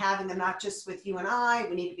 We need to be having them not just with you and I,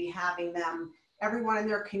 we need to be having them, everyone in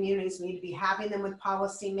their communities, we need to be having them with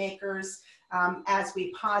policymakers. As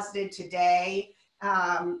we posited today,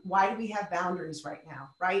 why do we have boundaries right now,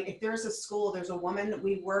 right? If there's a school, there's a woman that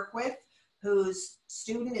we work with whose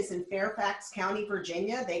student is in Fairfax County,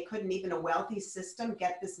 Virginia. They couldn't even, a wealthy system,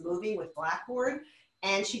 get this moving with Blackboard.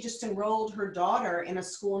 And she just enrolled her daughter in a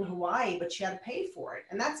school in Hawaii, but she had to pay for it.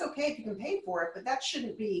 And that's okay if you can pay for it, but that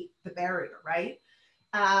shouldn't be the barrier, right?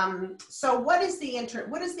 So what does the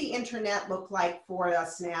internet look like for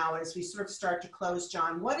us now as we sort of start to close,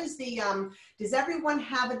 John? What is the, does everyone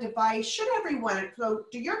have a device? Should everyone, so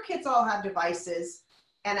do your kids all have devices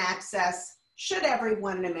and access? Should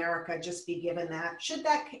everyone in America just be given that? Should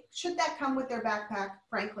that come with their backpack,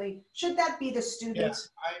 frankly? Should that be the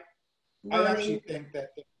students? Yeah, I actually think that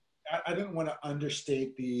I didn't want to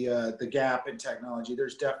understate the gap in technology.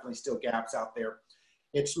 There's definitely still gaps out there.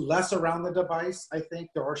 It's less around the device. I think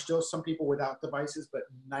there are still some people without devices, but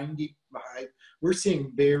we're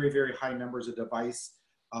seeing very, very high numbers of device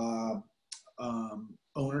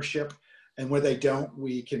ownership. And where they don't,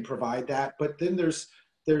 we can provide that. But then there's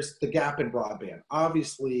the gap in broadband.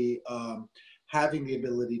 Obviously, having the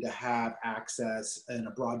ability to have access in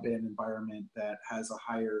a broadband environment that has a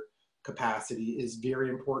higher capacity is very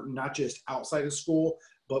important, not just outside of school,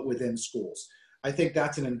 but within schools. I think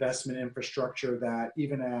that's an investment infrastructure that,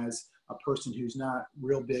 even as a person who's not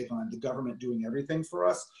real big on the government doing everything for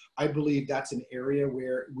us, I believe that's an area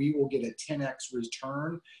where we will get a 10x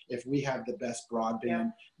return if we have the best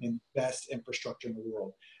broadband and best infrastructure in the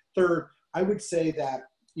world. Third, I would say that,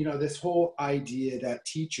 you know, this whole idea that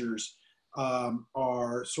teachers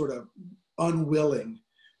are sort of unwilling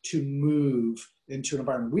to move into an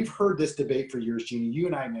environment. We've heard this debate for years, Jeannie. You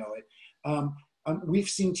and I know it. We've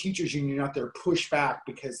seen teachers union out there push back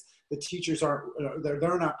because the teachers aren't,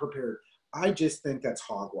 they're not prepared. I just think that's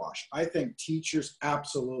hogwash. I think teachers,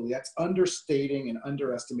 absolutely, that's understating and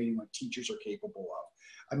underestimating what teachers are capable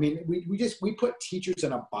of. I mean, we put teachers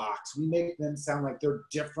in a box. We make them sound like they're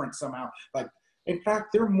different somehow. Like, in fact,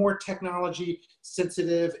 they're more technology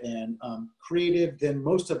sensitive and creative than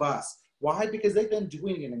most of us. Why? Because they've been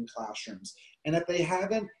doing it in classrooms. And if they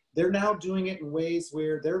haven't, they're now doing it in ways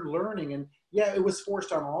where they're learning. And yeah, it was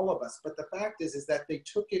forced on all of us. But the fact is that they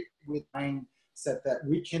took it with mindset that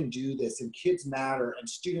we can do this and kids matter and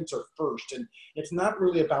students are first. And it's not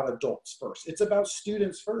really about adults first. It's about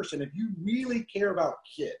students first. And if you really care about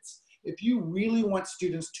kids, if you really want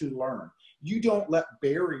students to learn, you don't let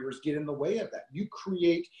barriers get in the way of that. You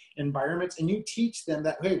create environments and you teach them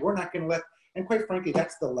that, hey, we're not going to let, and quite frankly,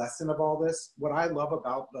 that's the lesson of all this. What I love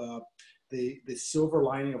about the silver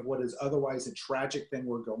lining of what is otherwise a tragic thing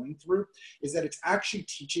we're going through is that it's actually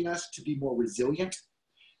teaching us to be more resilient,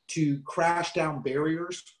 to crash down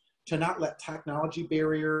barriers, to not let technology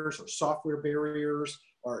barriers or software barriers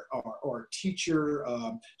or teacher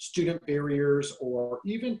student barriers, or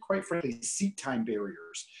even quite frankly seat time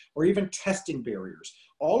barriers, or even testing barriers.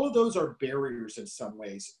 All of those are barriers in some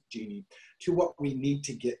ways, Jeannie, to what we need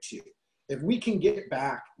to get to. If we can get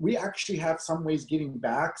back, we actually have some ways getting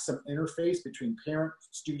back some interface between parent,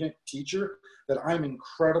 student, teacher that I'm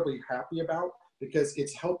incredibly happy about, because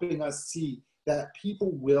it's helping us see that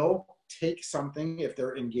people will take something if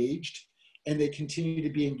they're engaged and they continue to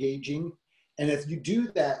be engaging. And if you do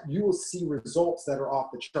that, you will see results that are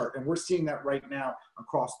off the chart. And we're seeing that right now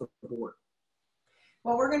across the board.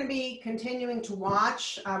 Well, we're going to be continuing to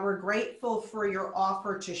watch. We're grateful for your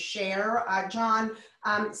offer to share. John,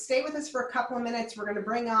 stay with us for a couple of minutes. We're going to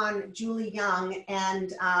bring on Julie Young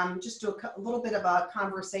and just do a little bit of a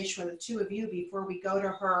conversation with the two of you before we go to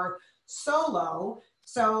her solo.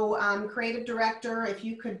 So creative director, if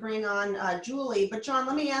you could bring on Julie. But John,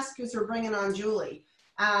 let me ask you, as we're bringing on Julie,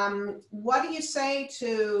 what do you say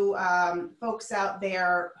to folks out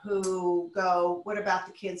there who go, what about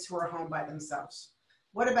the kids who are home by themselves?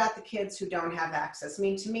 What about the kids who don't have access? I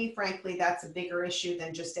mean, to me, frankly, that's a bigger issue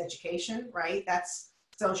than just education, right? That's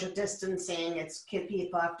social distancing. It's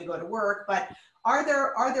people have to go to work. But are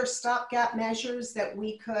there stopgap measures that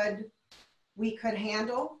we could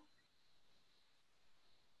handle?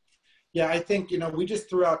 Yeah, I think, we just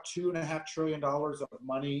threw out $2.5 trillion of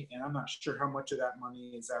money, and I'm not sure how much of that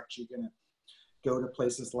money is actually going to go to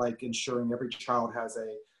places like ensuring every child has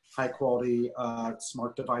a high quality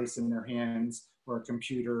smart device in their hands, or a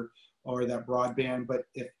computer, or that broadband. But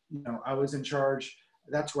if I was in charge,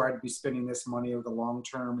 that's where I'd be spending this money over the long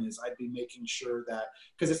term. Is I'd be making sure that,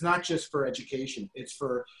 because it's not just for education, it's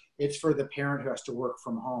for the parent who has to work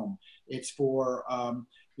from home. It's for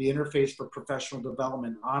the interface for professional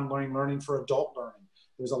development, online learning for adult learning.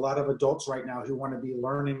 There's a lot of adults right now who want to be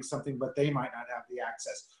learning something, but they might not have the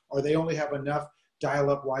access, or they only have enough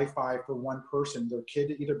dial-up Wi-Fi for one person, their kid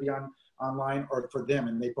to either be online or for them,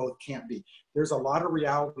 and they both can't be. There's a lot of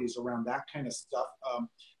realities around that kind of stuff,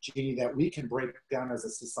 Jeannie, that we can break down as a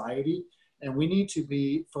society, and we need to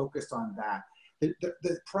be focused on that.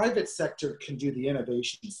 The private sector can do the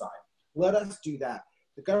innovation side. Let us do that.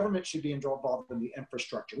 The government should be involved in the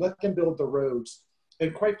infrastructure. Let them build the roads.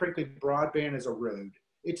 And quite frankly, broadband is a road.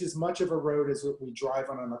 It's as much of a road as what we drive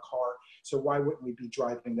on in a car. So why wouldn't we be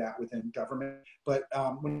driving that within government? But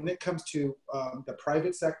when it comes to the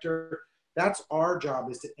private sector, that's our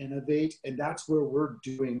job, is to innovate. And that's where we're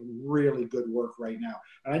doing really good work right now.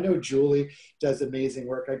 And I know Julie does amazing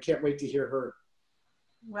work. I can't wait to hear her.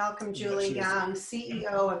 Welcome, Julie Young,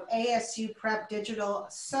 CEO of ASU Prep Digital.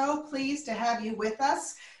 So pleased to have you with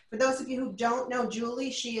us. For those of you who don't know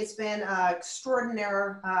Julie, she has been an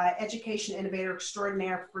extraordinary education innovator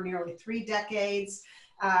extraordinaire for nearly 3 decades.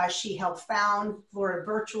 She helped found Florida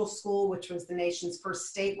Virtual School, which was the nation's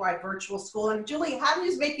first statewide virtual school. And Julie, how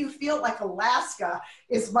does it make you feel like Alaska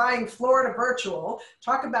is buying Florida Virtual?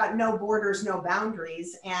 Talk about no borders, no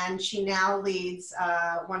boundaries. And she now leads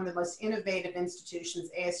one of the most innovative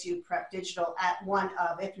institutions, ASU Prep Digital, at one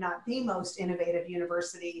of, if not the most innovative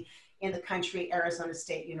university in the country, Arizona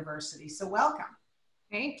State University. So welcome.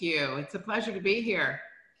 Thank you. It's a pleasure to be here.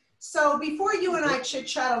 So before you and I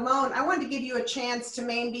chit-chat alone, I wanted to give you a chance to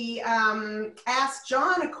maybe ask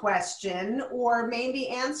John a question, or maybe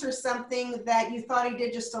answer something that you thought he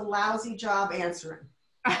did just a lousy job answering.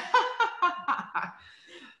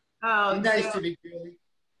 Nice to meet you.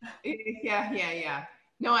 Yeah.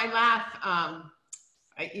 No, I laugh.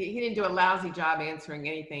 He didn't do a lousy job answering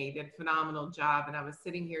anything. He did a phenomenal job. And I was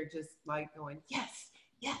sitting here just like going, yes,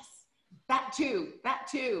 yes, that too, that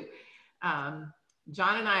too. Um,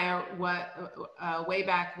 John and I are way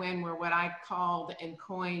back when were what I called and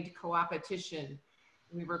coined co-opetition.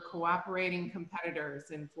 We were cooperating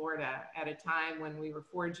competitors in Florida at a time when we were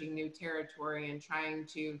forging new territory and trying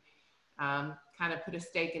to kind of put a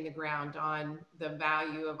stake in the ground on the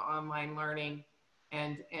value of online learning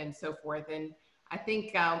and so forth. And I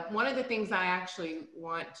think one of the things I actually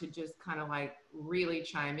want to just kind of like really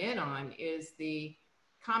chime in on is the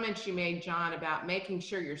comments you made, John, about making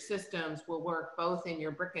sure your systems will work both in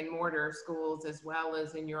your brick and mortar schools as well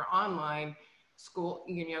as in your online school,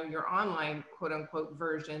 your online quote unquote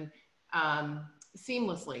version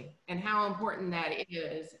seamlessly, and how important that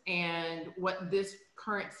is, and what this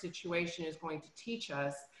current situation is going to teach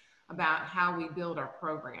us about how we build our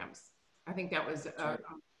programs. I think that was a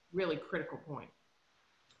really critical point.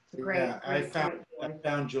 Yeah, I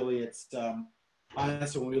found, Julie, it's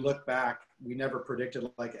honestly, when we look back, we never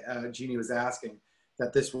predicted, like Jeannie was asking,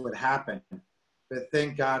 that this would happen. But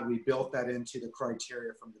thank God we built that into the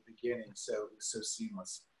criteria from the beginning, so it was so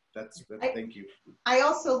seamless. Thank you. I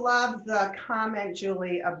also love the comment,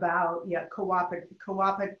 Julie, about co-op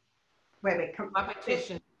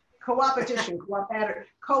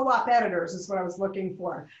editors is what I was looking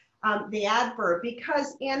for. The adverb,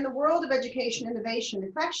 because in the world of education innovation,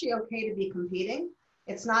 it's actually okay to be competing.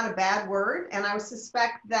 It's not a bad word. And I would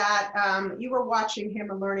suspect that you were watching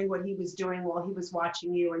him and learning what he was doing while he was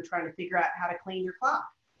watching you and trying to figure out how to clean your clock.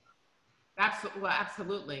 Absolutely. Well,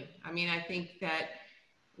 absolutely. I mean, I think that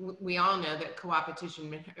we all know that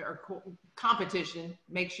co-opetition or competition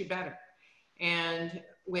makes you better. And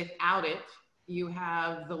without it, you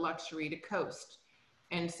have the luxury to coast.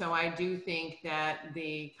 And so I do think that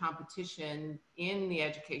the competition in the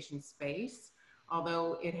education space,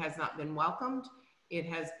 although it has not been welcomed, it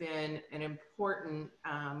has been an important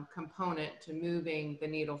component to moving the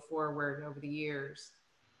needle forward over the years.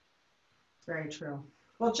 Very true.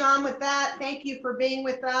 Well, John, with that, thank you for being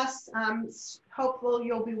with us. Hopefully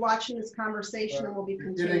you'll be watching this conversation and we'll be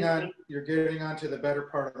continuing. You're getting on to the better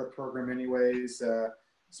part of the program anyways.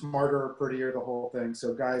 Smarter, prettier, the whole thing.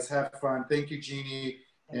 So guys, have fun. Thank you, Jeannie.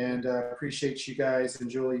 And appreciate you guys. And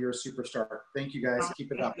Julie, you're a superstar. Thank you guys.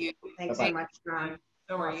 Keep it up. Thanks so much, John.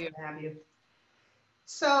 So are you. To have you.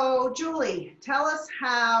 So Julie, tell us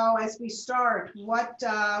how, as we start, what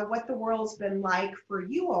the world's been like for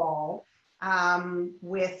you all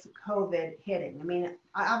with COVID hitting. I mean,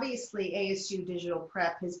 obviously ASU Digital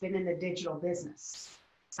Prep has been in the digital business.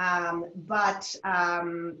 But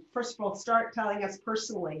first of all, start telling us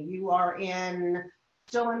personally, you are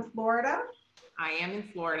still in Florida? I am in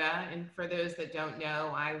Florida, and for those that don't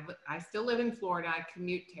know, I still live in Florida. I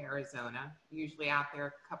commute to Arizona, usually out there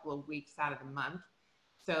a couple of weeks out of the month.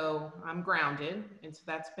 So I'm grounded, and so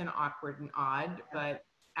that's been awkward and odd, but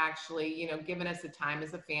actually, given us the time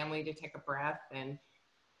as a family to take a breath. And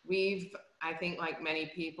we've, I think like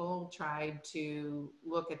many people, tried to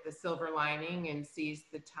look at the silver lining and seize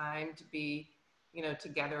the time to be,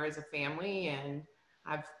 together as a family. And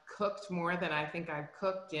I've cooked more than I think I've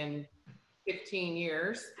cooked in 15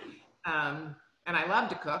 years. And I love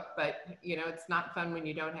to cook, but it's not fun when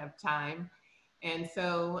you don't have time. And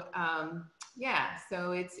so,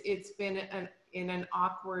 so it's been in an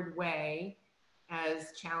awkward way,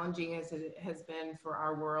 as challenging as it has been for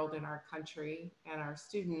our world and our country and our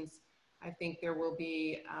students. I think there will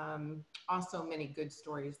be also many good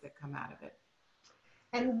stories that come out of it.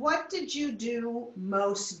 And what did you do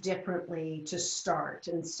most differently to start?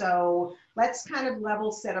 And so let's kind of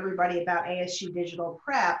level set everybody about ASU Digital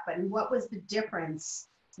Prep, and what was the difference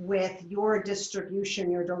with your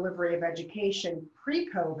distribution, your delivery of education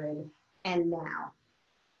pre-COVID and now?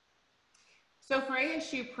 So for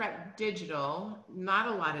ASU Prep Digital, not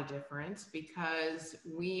a lot of difference, because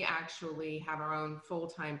we actually have our own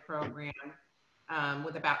full-time program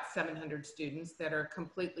with about 700 students that are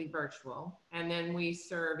completely virtual. And then we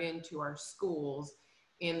serve into our schools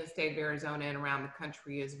in the state of Arizona and around the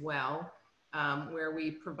country as well, where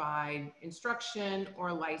we provide instruction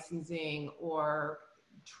or licensing or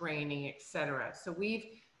training, etc. So we've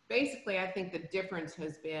basically, I think the difference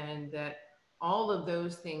has been that all of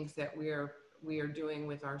those things that we are doing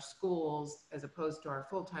with our schools, as opposed to our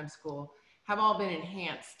full-time school, have all been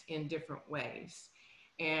enhanced in different ways.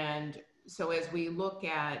 And so as we look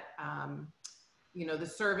at, the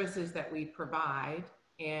services that we provide,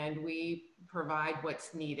 and we provide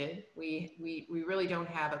what's needed, we really don't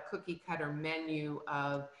have a cookie cutter menu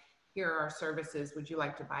of, here are our services, would you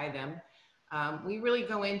like to buy them? we really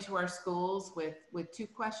go into our schools with two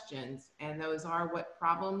questions, and those are, what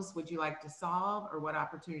problems would you like to solve, or what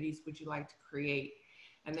opportunities would you like to create?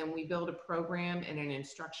 And then we build a program and an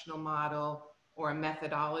instructional model or a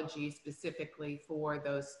methodology specifically for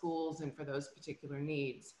those schools and for those particular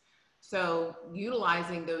needs. So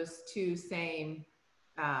utilizing those two same,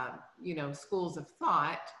 schools of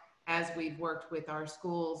thought, as we've worked with our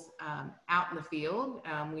schools out in the field.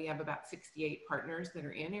 We have about 68 partners that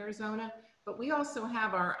are in Arizona, but we also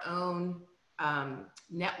have our own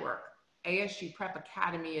network. ASU Prep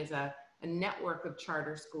Academy is a network of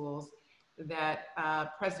charter schools that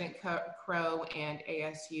President Crow and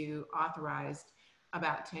ASU authorized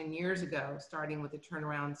about 10 years ago, starting with a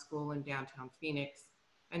turnaround school in downtown Phoenix.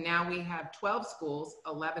 And now we have 12 schools,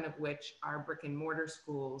 11 of which are brick and mortar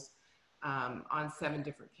schools on 7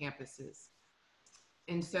 different campuses.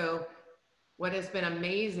 And so what has been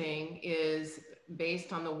amazing is,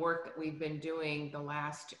 based on the work that we've been doing the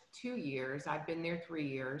last 2 years, I've been there 3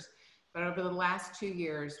 years, but over the last 2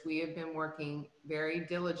 years, we have been working very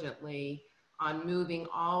diligently on moving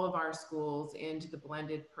all of our schools into the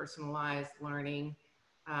blended personalized learning,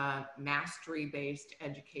 mastery-based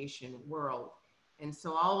education world. And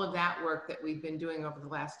so all of that work that we've been doing over the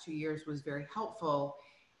last 2 years was very helpful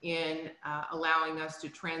in allowing us to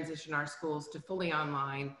transition our schools to fully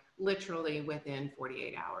online, literally within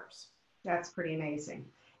 48 hours. That's pretty amazing.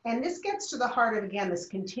 And this gets to the heart of, again, this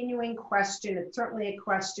continuing question. It's certainly a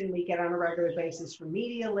question we get on a regular basis from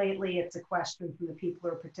media lately. It's a question from the people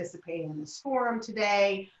who are participating in this forum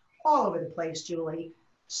today, all over the place, Julie.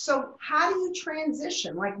 So how do you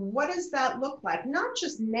transition? Like, what does that look like? Not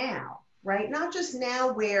just now, right? Not just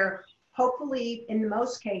now, where hopefully in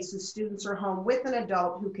most cases, students are home with an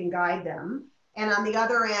adult who can guide them. And on the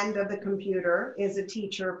other end of the computer is a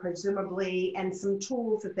teacher, presumably, and some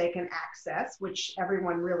tools that they can access, which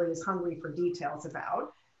everyone really is hungry for details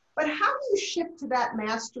about. But how do you shift to that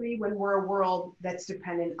mastery when we're a world that's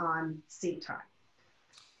dependent on seat time?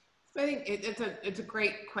 So I think it's a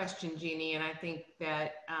great question, Jeannie. And I think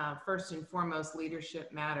that first and foremost,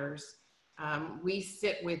 leadership matters. We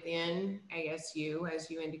sit within ASU, as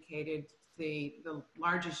you indicated, the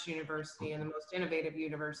largest university and the most innovative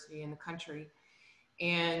university in the country,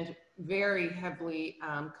 and very heavily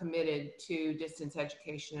committed to distance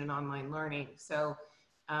education and online learning. So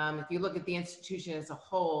if you look at the institution as a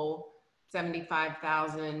whole,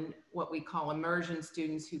 75,000 what we call immersion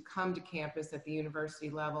students who come to campus at the university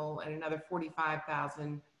level, and another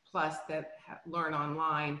 45,000 plus that learn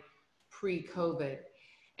online pre-COVID.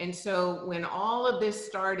 And so when all of this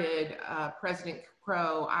started, President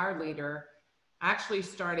Crow, our leader, actually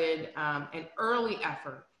started an early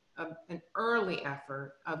effort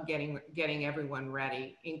of getting everyone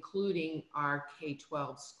ready, including our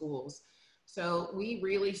K-12 schools. So we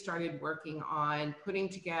really started working on putting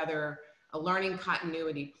together a learning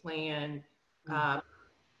continuity plan.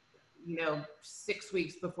 6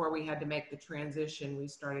 weeks before we had to make the transition, we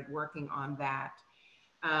started working on that.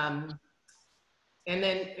 And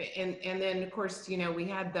then of course, we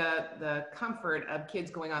had the comfort of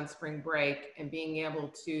kids going on spring break and being able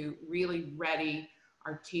to really ready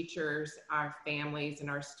our teachers, our families, and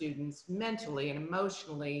our students mentally and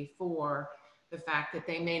emotionally for the fact that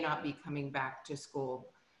they may not be coming back to school.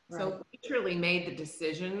 Right. So we truly made the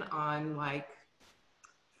decision on like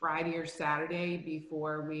Friday or Saturday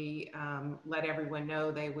before we let everyone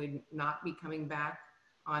know they would not be coming back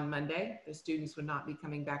on Monday. The students would not be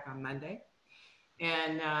coming back on Monday.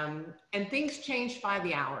 And things changed by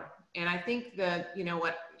the hour. And I think that,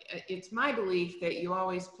 it's my belief that you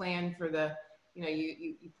always plan for the,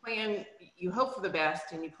 you hope for the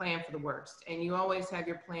best and you plan for the worst. And you always have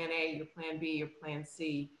your plan A, your plan B, your plan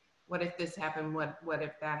C. What if this happened? What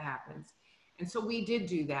if that happens? And so we did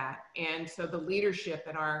do that. And so the leadership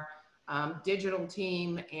at our digital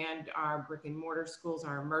team and our brick and mortar schools,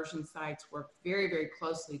 our immersion sites, worked very, very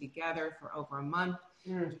closely together for over a month.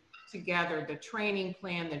 Together the training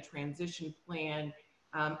plan, the transition plan,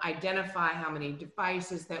 identify how many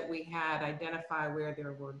devices that we had, identify where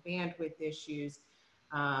there were bandwidth issues,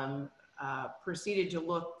 proceeded to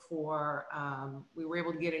look for, we were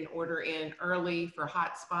able to get an order in early for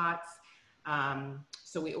hotspots.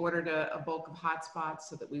 So we ordered a bulk of hotspots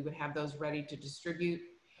so that we would have those ready to distribute.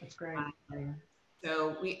 That's great.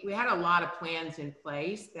 So we had a lot of plans in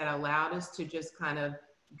place that allowed us to just kind of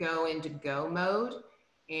go into go mode.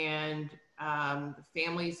 And the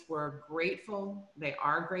families were grateful. They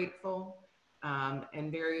are grateful and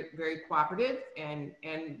very, very cooperative. And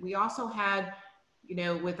we also had,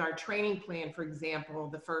 with our training plan, for example,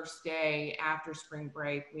 the first day after spring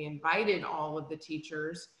break, we invited all of the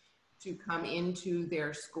teachers to come into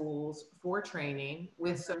their schools for training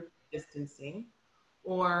with social distancing,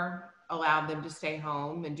 or allow them to stay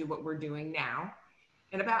home and do what we're doing now.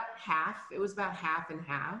 And about half, it was about half and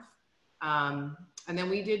half. And then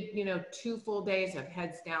we did, 2 full days of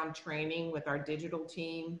heads down training with our digital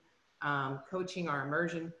team, coaching our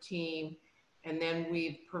immersion team. And then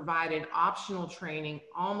we've provided optional training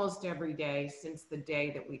almost every day since the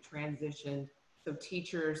day that we transitioned, so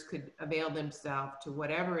teachers could avail themselves to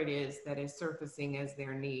whatever it is that is surfacing as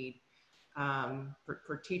their need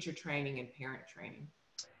for teacher training and parent training.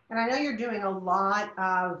 And I know you're doing a lot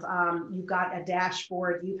of, you've got a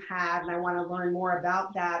dashboard you've had, and I want to learn more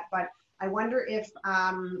about that, but I wonder if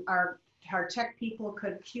our tech people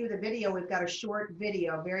could cue the video. We've got a short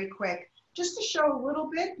video, very quick, just to show a little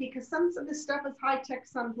bit, because some of this stuff is high tech,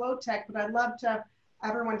 some low tech, but I'd love to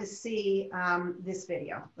everyone to see this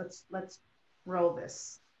video. Let's roll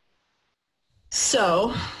this.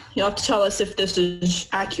 So you'll have to tell us if this is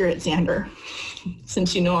accurate, Xander,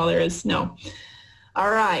 since you know all there is. No.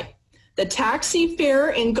 All right. The taxi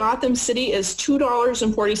fare in Gotham City is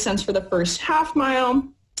 $2.40 for the first half mile,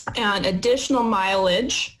 and additional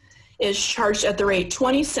mileage is charged at the rate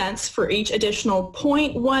 20 cents for each additional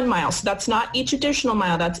 0.1 mile. So that's not each additional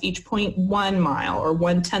mile, that's each 0.1 mile or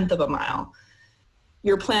 1/10 of a mile.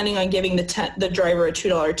 You're planning on giving the driver a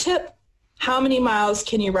 $2 tip. How many miles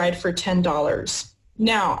can you ride for $10?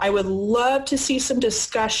 Now, I would love to see some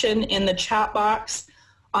discussion in the chat box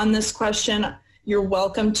on this question. You're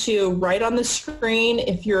welcome to write on the screen.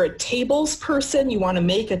 If you're a tables person, you want to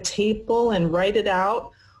make a table and write it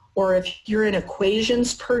out. Or if you're an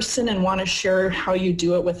equations person and want to share how you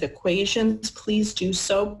do it with equations, please do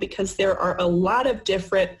so, because there are a lot of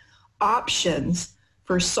different options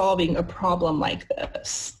for solving a problem like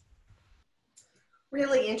this.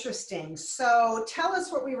 Really interesting. So tell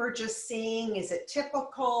us what we were just seeing. Is it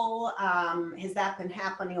typical? Has that been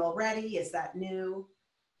happening already? Is that new?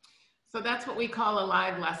 So that's what we call a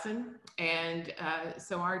live lesson. And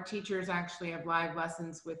so our teachers actually have live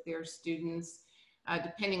lessons with their students.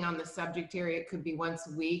 Depending on the subject area, it could be once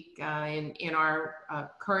a week. In our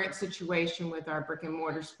current situation with our brick and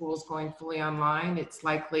mortar schools going fully online, it's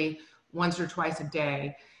likely once or twice a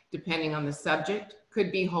day, depending on the subject. Could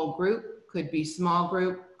be whole group, could be small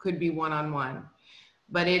group, could be one-on-one.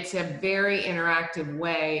 But it's a very interactive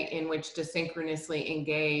way in which to synchronously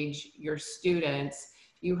engage your students.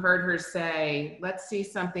 You heard her say, let's see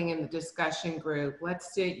something in the discussion group.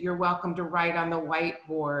 Let's see, you're welcome to write on the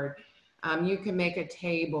whiteboard. You can make a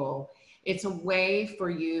table. It's a way for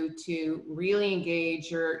you to really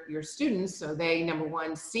engage your students, so they, number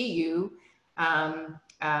one, see you,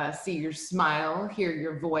 see your smile, hear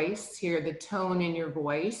your voice, hear the tone in your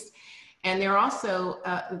voice. And they're also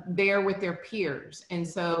there with their peers. And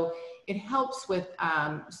so it helps with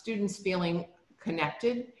students feeling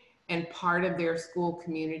connected and part of their school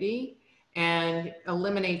community, and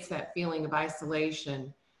eliminates that feeling of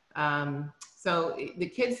isolation. So the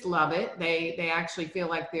kids love it. They actually feel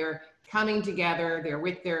like they're coming together, they're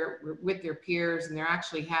with their peers, and they're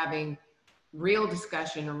actually having real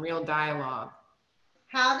discussion and real dialogue.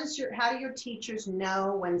 How do your teachers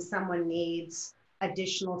know when someone needs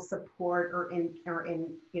additional support or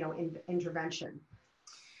intervention?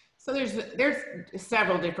 So there's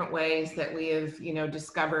several different ways that we have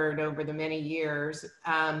discovered over the many years.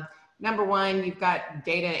 Number one, you've got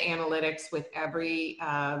data analytics with every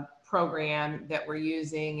program that we're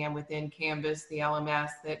using, and within Canvas, the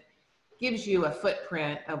LMS, that gives you a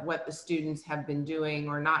footprint of what the students have been doing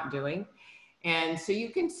or not doing. And so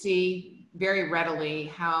you can see very readily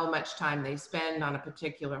how much time they spend on a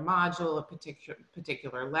particular module, a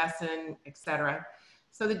particular lesson, etc.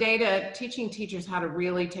 So the data, teaching teachers how to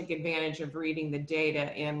really take advantage of reading the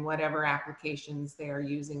data in whatever applications they are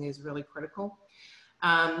using is really critical.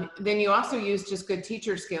 Then you also use just good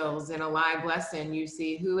teacher skills. In a live lesson, you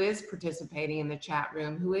see who is participating in the chat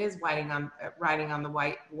room, who is writing on the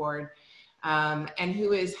whiteboard, and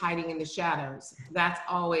who is hiding in the shadows. That's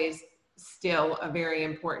always still a very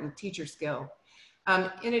important teacher skill.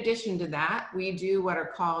 In addition to that, we do what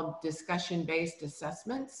are called discussion-based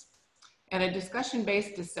assessments. And a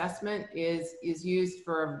discussion-based assessment is used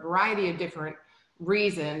for a variety of different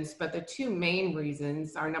reasons, but the two main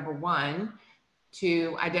reasons are, number one,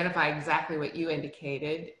 to identify exactly what you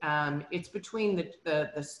indicated. It's between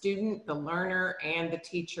the student, the learner, and the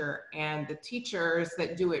teacher. And the teachers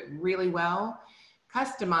that do it really well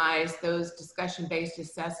customize those discussion-based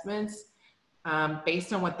assessments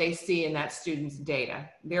based on what they see in that student's data.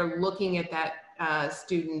 They're looking at that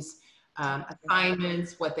student's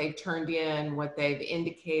assignments, what they've turned in, what they've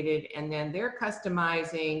indicated, and then they're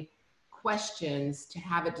customizing questions to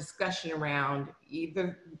have a discussion around,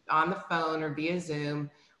 either on the phone or via Zoom,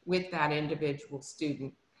 with that individual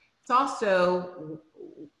student. It's also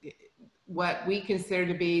what we consider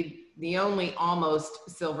to be the only almost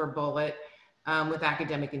silver bullet with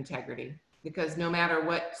academic integrity, because no matter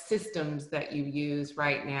what systems that you use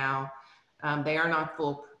right now, they are not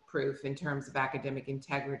foolproof in terms of academic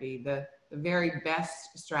integrity. The very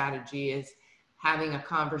best strategy is having a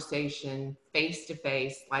conversation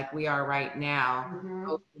face-to-face like we are right now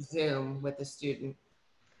over Zoom with a student.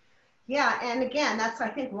 Yeah, and again, that's, I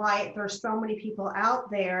think, why there's so many people out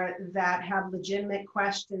there that have legitimate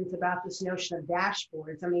questions about this notion of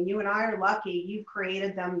dashboards. I mean, you and I are lucky. You've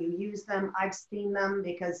created them, you use them. I've seen them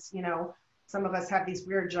because, you know, some of us have these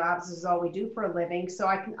weird jobs. This is all we do for a living. So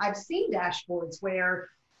I've seen dashboards where,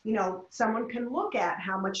 you know, someone can look at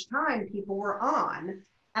how much time people were on.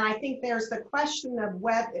 And I think there's the question of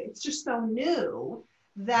whether it's just so new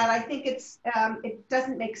that I think it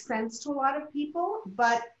doesn't make sense to a lot of people,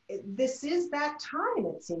 but this is that time,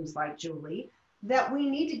 it seems like, Julie, that we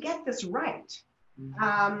need to get this right.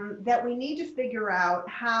 That we need to figure out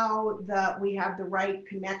how we have the right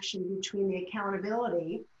connection between the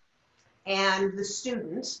accountability and the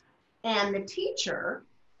student and the teacher.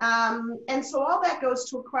 And so all that goes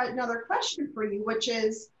to another question for you, which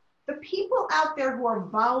is the people out there who are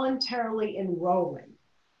voluntarily enrolling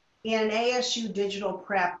in an ASU digital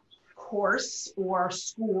prep course or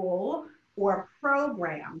school or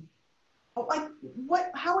program, like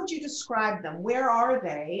how would you describe them? Where are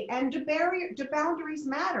they? And do boundaries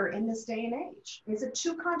matter in this day and age? Is it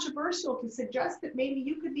too controversial to suggest that maybe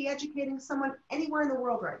you could be educating someone anywhere in the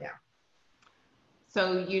world right now?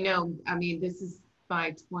 So, you know, I mean, this is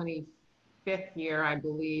my 25th year, I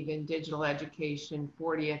believe, in digital education,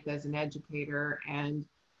 40th as an educator, and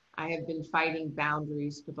I have been fighting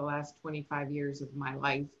boundaries for the last 25 years of my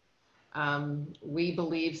life. We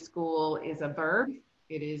believe school is a verb.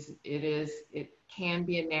 It can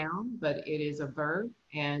be a noun, but it is a verb,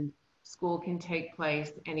 and school can take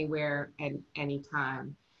place anywhere at any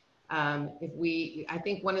time. I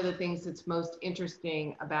think one of the things that's most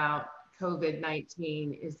interesting about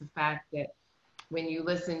COVID-19 is the fact that when you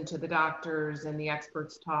listen to the doctors and the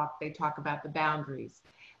experts talk, they talk about the boundaries,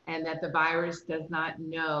 and that the virus does not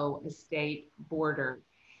know a state border.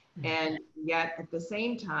 And yet at the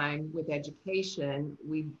same time with education,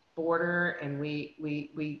 we border and we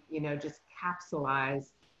you know, just capsulize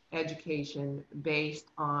education based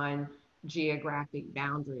on geographic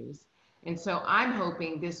boundaries. And so I'm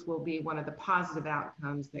hoping this will be one of the positive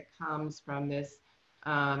outcomes that comes from this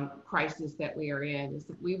crisis that we are in, is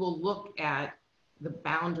that we will look at the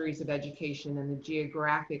boundaries of education and the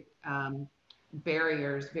geographic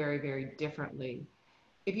barriers very, very differently.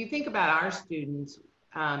 If you think about our students,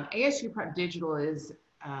 ASU Prep Digital is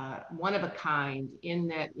one of a kind in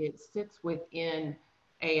that it sits within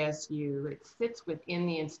ASU. It sits within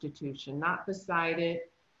the institution, not beside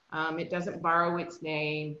it. It doesn't borrow its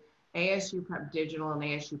name. ASU Prep Digital and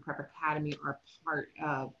ASU Prep Academy are part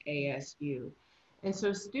of ASU. And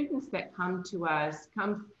so students that come to us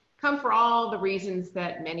come for all the reasons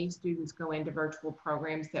that many students go into virtual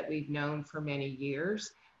programs that we've known for many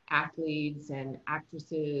years: athletes and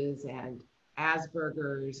actresses and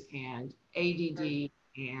Asperger's and ADD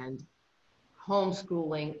and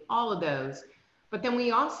homeschooling, all of those. But then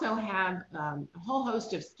we also have a whole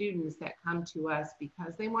host of students that come to us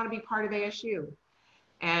because they want to be part of ASU.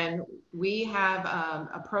 And we have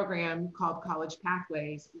a program called College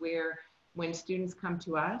Pathways, where when students come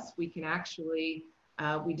to us, we can actually,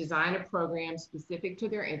 we design a program specific to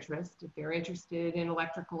their interest. If they're interested in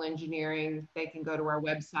electrical engineering, they can go to our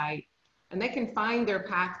website and they can find their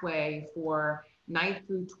pathway for 9th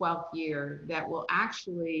through 12th year that will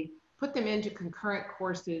actually put them into concurrent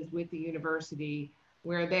courses with the university,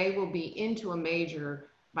 where they will be into a major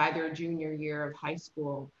by their junior year of high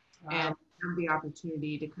school. Wow. And have the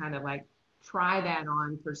opportunity to kind of like try that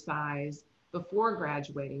on for size before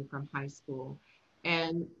graduating from high school.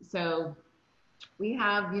 And so we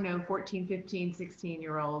have, you know, 14, 15,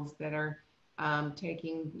 16-year-olds that are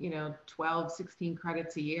taking, you know, 12, 16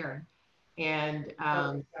 credits a year. And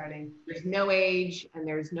there's no age and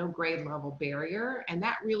there's no grade level barrier. And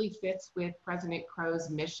that really fits with President Crow's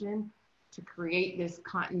mission to create this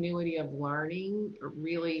continuity of learning,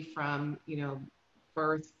 really from, you know,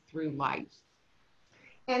 birth through life.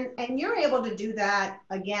 And you're able to do that,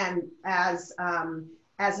 again, as an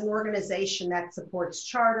organization that supports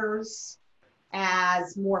charters,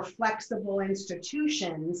 as more flexible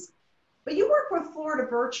institutions. But you work with Florida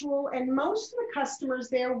Virtual, and most of the customers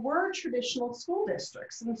there were traditional school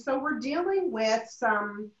districts. And so we're dealing with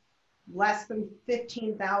some less than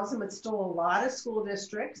 15,000, but still a lot of school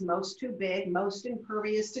districts, most too big, most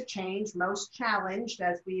impervious to change, most challenged,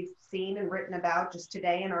 as we've seen and written about just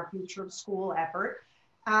today in our Future of School effort.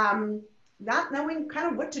 Not knowing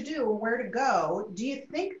kind of what to do and where to go. Do you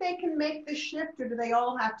think they can make the shift, or do they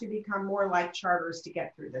all have to become more like charters to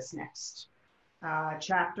get through this next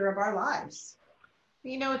chapter of our lives?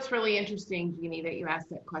 You know, it's really interesting, Jeannie, that you asked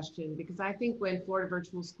that question, because I think when Florida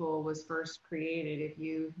Virtual School was first created, if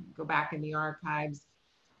you go back in the archives,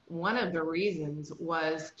 one of the reasons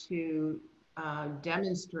was to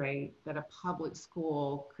demonstrate that a public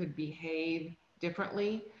school could behave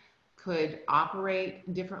differently, could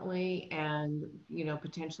operate differently, and, you know,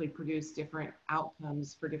 potentially produce different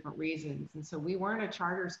outcomes for different reasons. And so we weren't a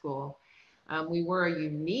charter school. We were a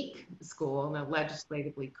unique school and a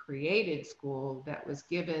legislatively created school that was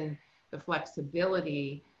given the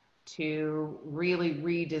flexibility to really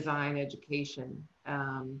redesign education.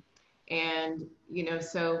 And, you know,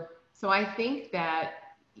 so I think that,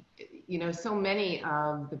 you know, so many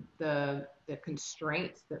of the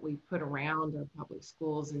constraints that we put around our public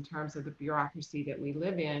schools in terms of the bureaucracy that we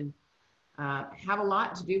live in have a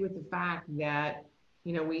lot to do with the fact that,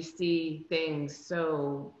 you know, we see things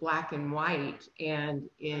so black and white and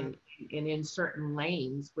in certain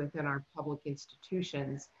lanes within our public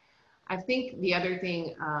institutions. I think the other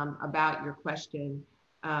thing about your question,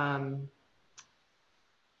 right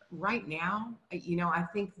now, you know, I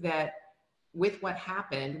think that with what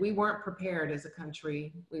happened, we weren't prepared as a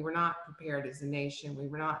country. We were not prepared as a nation. We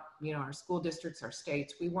were not, you know, our school districts, our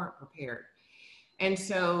states, we weren't prepared. And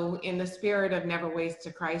so in the spirit of never waste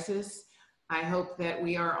a crisis, I hope that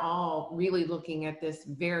we are all really looking at this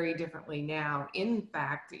very differently now. In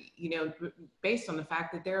fact, you know, based on the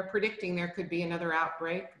fact that they're predicting there could be another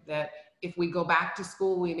outbreak, that if we go back to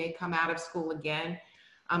school, we may come out of school again.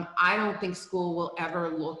 I don't think school will ever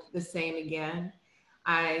look the same again.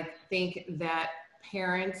 I think that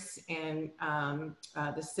parents and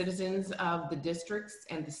the citizens of the districts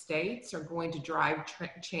and the states are going to drive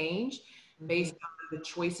change based on the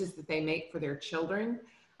choices that they make for their children.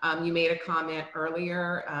 You made a comment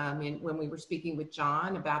earlier when we were speaking with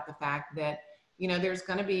John about the fact that, you know, there's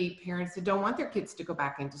going to be parents that don't want their kids to go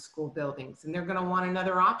back into school buildings, and they're going to want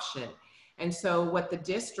another option. And so what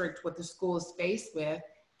the school is faced with,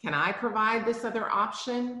 can I provide this other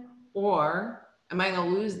option, or am I going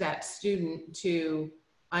to lose that student to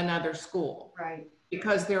another school? Right.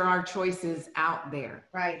 Because there are choices out there.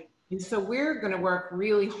 Right. And so we're going to work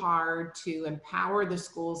really hard to empower the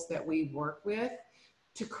schools that we work with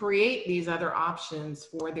to create these other options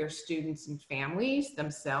for their students and families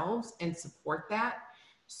themselves, and support that,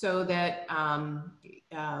 so that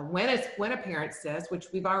when a parent says, which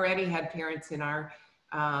we've already had parents in our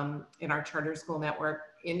charter school network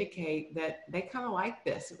indicate that they kind of like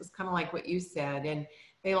this. It was kind of like what you said, and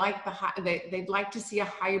they like they'd like to see a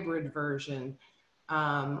hybrid version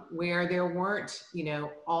where there weren't, you know,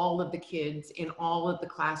 all of the kids in all of the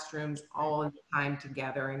classrooms all of the time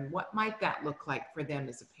together. And what might that look like for them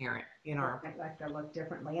as a parent in our— I'd like that look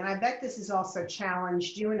differently. And I bet this has also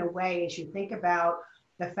challenged you in a way as you think about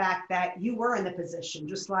the fact that you were in the position,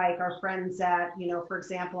 just like our friends at, you know, for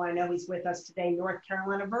example, I know he's with us today, North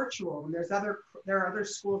Carolina Virtual, and there are other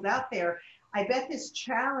schools out there. I bet this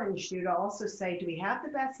challenged you to also say, do we have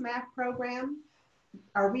the best math program?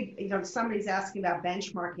 Are we, you know, somebody's asking about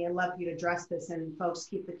benchmarking. I'd love you to address this, and folks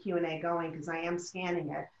keep the Q&A going because I am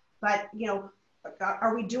scanning it. But, you know,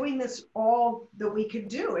 are we doing this all that we could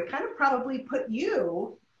do? It kind of probably put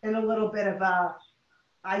you in a little bit of a,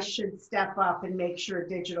 I should step up and make sure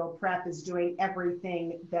digital prep is doing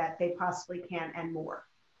everything that they possibly can and more.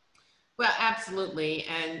 Well, absolutely.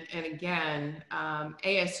 And again,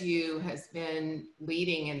 ASU has been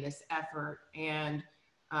leading in this effort and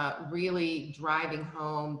really driving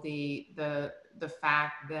home the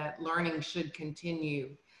fact that learning should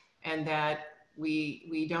continue, and that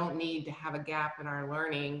we don't need to have a gap in our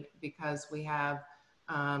learning because we have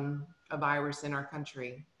a virus in our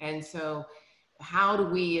country. And so how do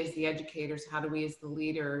we as the educators, how do we as the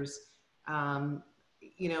leaders,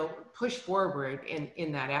 you know, push forward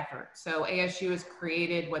in that effort? So ASU has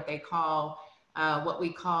created what we call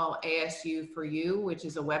ASU for You, which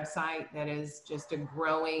is a website that is just a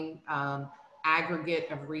growing aggregate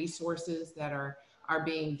of resources that are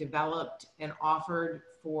being developed and offered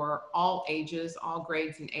for all ages, all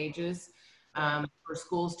grades and ages, for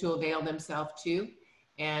schools to avail themselves to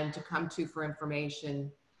and to come to for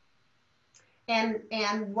information.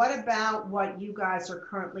 And what about what you guys are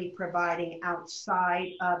currently providing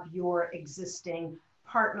outside of your existing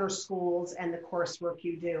partner schools and the coursework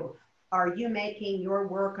you do? are you making your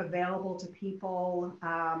work available to people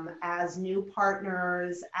as new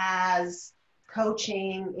partners, as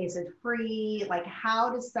coaching? Is it free? Like, how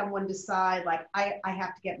does someone decide, like, I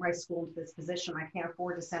have to get my school into this position. I can't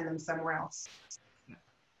afford to send them somewhere else?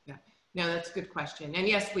 Yeah. No, that's a good question. And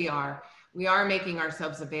yes, we are. We are making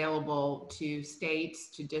ourselves available to states,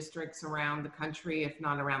 to districts around the country, if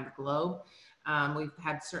not around the globe. We've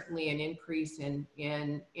had certainly an increase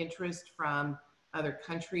in interest from other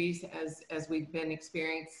countries as we've been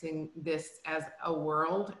experiencing this as a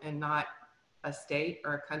world and not a state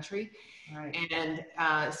or a country. Right.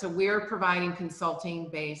 And so we're providing consulting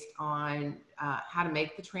based on how to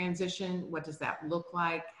make the transition. What does that look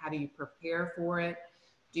like? How do you prepare for it?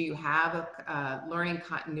 Do you have a learning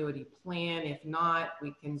continuity plan? If not,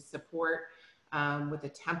 we can support with a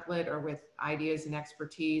template or with ideas and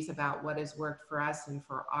expertise about what has worked for us and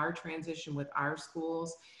for our transition with our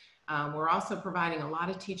schools. We're also providing a lot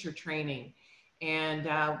of teacher training, and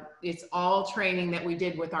it's all training that we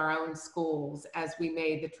did with our own schools as we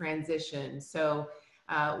made the transition. So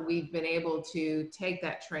we've been able to take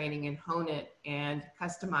that training and hone it and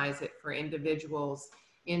customize it for individuals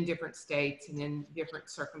in different states and in different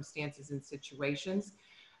circumstances and situations.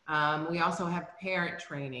 We also have parent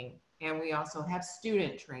training, and we also have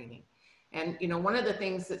student training. And you know, one of the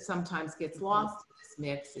things that sometimes gets lost in this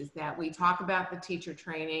mix is that we talk about the teacher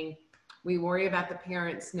training, we worry about the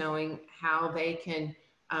parents knowing how they can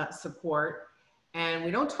support, and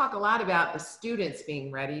we don't talk a lot about the students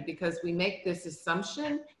being ready, because we make this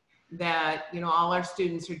assumption that, you know, all our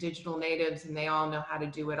students are digital natives and they all know how to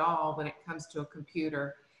do it all when it comes to a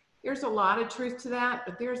computer. There's a lot of truth to that,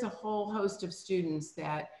 but there's a whole host of students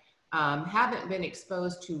that haven't been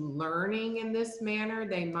exposed to learning in this manner.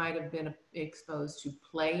 They might have been exposed to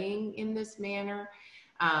playing in this manner.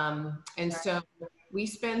 And so we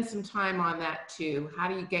spend some time on that too. How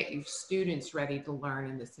do you get your students ready to learn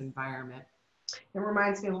in this environment? It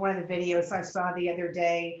reminds me of one of the videos I saw the other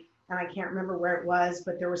day, and I can't remember where it was,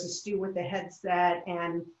 but there was a student with a headset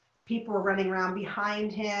and people were running around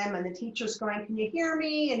behind him, and the teacher's going, "Can you hear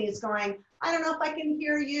me?" And he's going, "I don't know if I can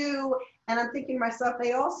hear you." And I'm thinking to myself,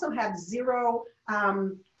 they also have zero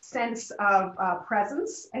sense of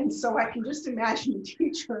presence. And so I can just imagine the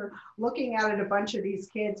teacher looking out at a bunch of these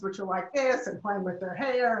kids, which are like this and playing with their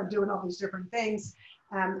hair and doing all these different things.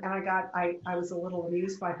 And I was a little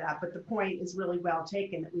amused by that. But the point is really well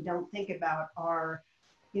taken, that we don't think about our,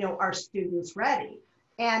 you know, our students ready.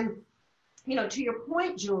 And, you know, to your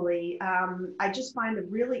point, Julie, I just find a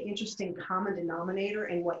really interesting common denominator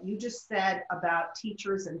in what you just said about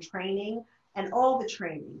teachers and training and all the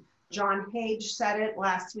training. John Page said it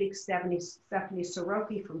last week. Stephanie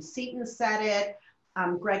Soroki from Seton said it.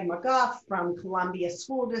 Greg McGuff from Columbia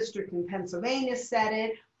School District in Pennsylvania said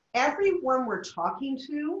it. Everyone we're talking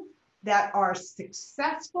to that are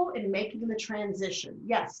successful in making the transition.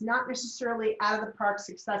 Yes, not necessarily out of the park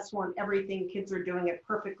successful in everything. Kids are doing it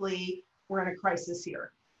perfectly. We're in a crisis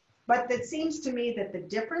here. But it seems to me that the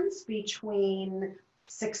difference between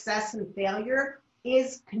success and failure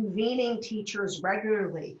is convening teachers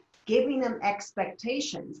regularly, giving them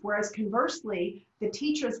expectations. Whereas conversely, the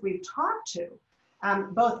teachers we've talked to,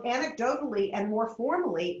 both anecdotally and more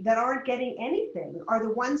formally, that aren't getting anything are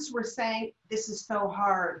the ones who are saying, "This is so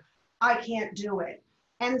hard, I can't do it."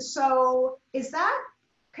 And so is that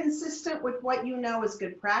consistent with what you know is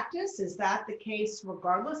good practice? Is that the case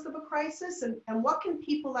regardless of a crisis? And what can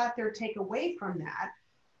people out there take away from that?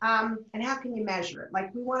 And how can you measure it?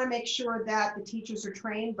 Like, we want to make sure that the teachers are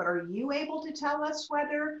trained, but are you able to tell us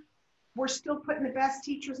whether we're still putting the best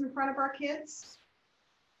teachers in front of our kids?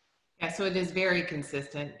 Yeah, so it is very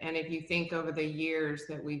consistent. And if you think over the years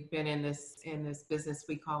that we've been in this business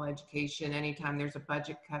we call education, anytime there's a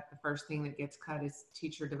budget cut, the first thing that gets cut is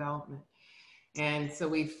teacher development. And so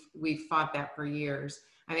we've fought that for years.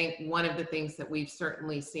 I think one of the things that we've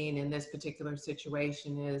certainly seen in this particular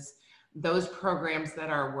situation is those programs that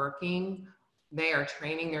are working, they are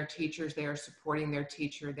training their teachers, they are supporting their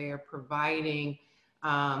teacher, they are providing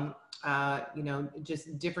you know,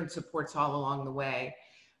 just different supports all along the way.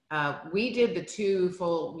 We did the two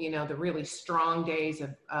full, you know, the really strong days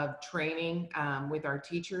of training with our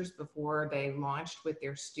teachers before they launched with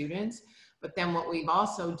their students. But then what we've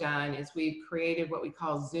also done is we've created what we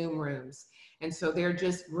call Zoom rooms. And so they're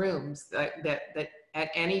just rooms that at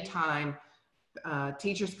any time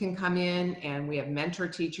teachers can come in, and we have mentor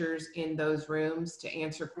teachers in those rooms to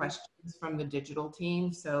answer questions from the digital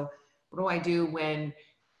team. So what do I do when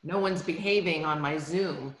no one's behaving on my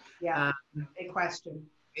Zoom? Yeah, a question.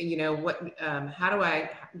 You know, what, how do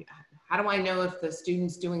I know if the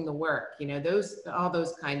student's doing the work? You know, all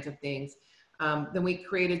those kinds of things. Then we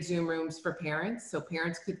created Zoom rooms for parents, so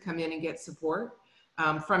parents could come in and get support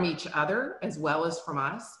from each other as well as from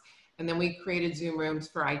us. And then we created Zoom rooms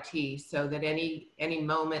for IT, so that any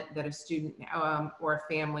moment that a student or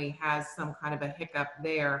a family has some kind of a hiccup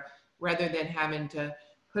there, rather than having to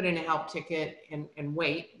put in a help ticket and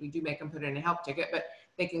wait, we do make them put in a help ticket, but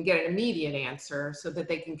they can get an immediate answer so that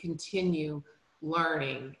they can continue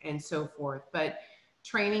learning and so forth. But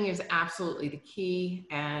training is absolutely the key.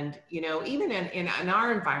 And, you know, even in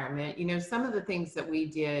our environment, you know, some of the things that we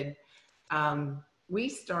did, we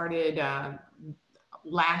started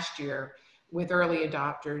last year with early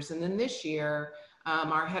adopters. And then this year,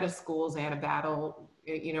 our head of schools, Anna Battle,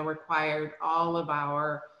 you know, required all of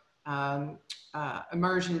our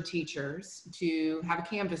immersion teachers to have a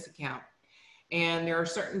Canvas account. And there are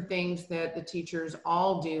certain things that the teachers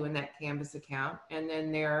all do in that Canvas account. And then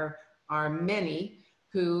there are many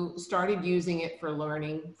who started using it for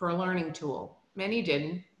learning, for a learning tool. Many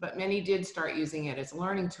didn't, but many did start using it as a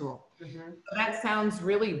learning tool. Mm-hmm. That sounds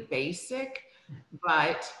really basic,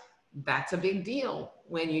 but that's a big deal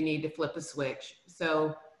when you need to flip a switch.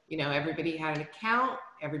 So, you know, everybody had an account,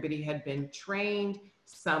 everybody had been trained,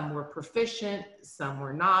 some were proficient, some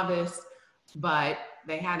were novice, but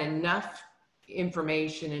they had enough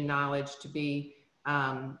information and knowledge to be,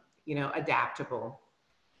 you know, adaptable.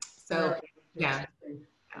 So, yeah.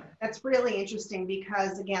 That's really interesting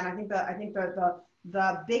because, again, I think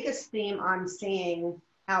the biggest theme I'm seeing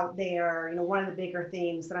out there, you know, one of the bigger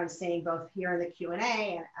themes that I'm seeing both here in the Q&A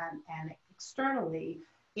and externally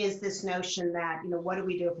is this notion that, you know, what do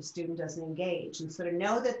we do if a student doesn't engage? And so to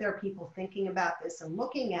know that there are people thinking about this and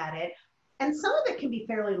looking at it, and some of it can be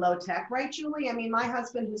fairly low tech, right, Julie? I mean, my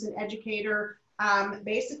husband, who's an educator,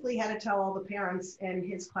 basically had to tell all the parents in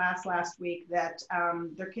his class last week that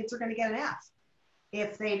their kids are going to get an F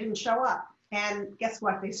if they didn't show up. And guess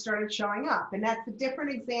what? They started showing up. And that's a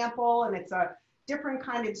different example, and it's a different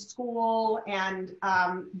kind of school. And,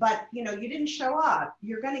 but, you know, you didn't show up.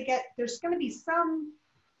 You're going to get, there's going to be some,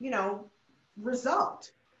 you know,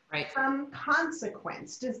 result, right? Some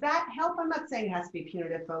consequence. Does that help? I'm not saying it has to be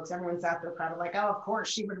punitive, folks. Everyone's out there kind of like, oh, of course,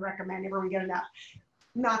 she would recommend everyone get enough.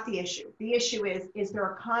 Not the issue. The issue is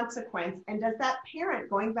there a consequence? And does that parent,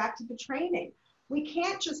 going back to the training, we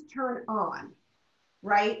can't just turn on,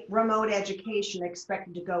 right, remote education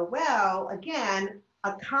expected to go well. Again,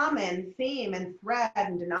 a common theme and thread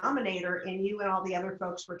and denominator in you and all the other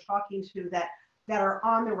folks we're talking to that are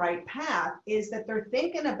on the right path is that they're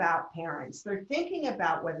thinking about parents. They're thinking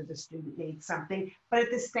about whether the student needs something, but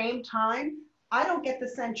at the same time, I don't get the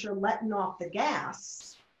sense you're letting off the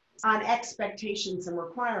gas on expectations and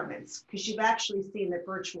requirements, because you've actually seen that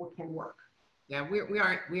virtual can work. Yeah, we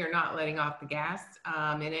are not letting off the gas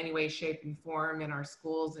in any way, shape, and form in our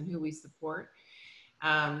schools and who we support.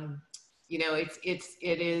 You know, it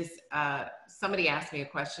is. Somebody asked me a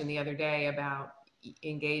question the other day about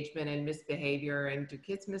engagement and misbehavior, and do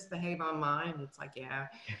kids misbehave online? It's like, yeah.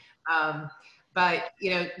 But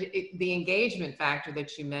you know, the engagement factor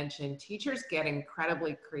that you mentioned, teachers get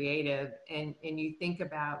incredibly creative, and you think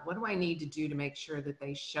about, what do I need to do to make sure that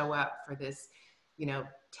they show up for this, you know,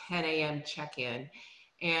 10 a.m. check-in.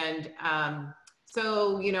 And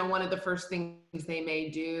so, you know, one of the first things they may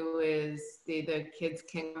do is the kids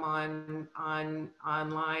can come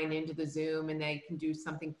online into the Zoom, and they can do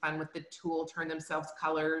something fun with the tool, turn themselves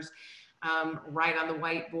colors, write on the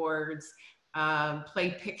whiteboards,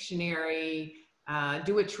 play Pictionary,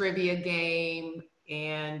 do a trivia game,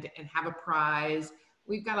 and have a prize.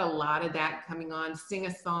 We've got a lot of that coming on. Sing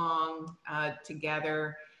a song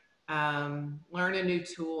together. Learn a new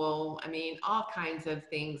tool. I mean, all kinds of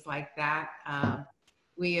things like that.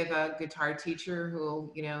 We have a guitar teacher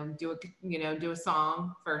who will, do a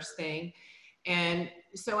song first thing. And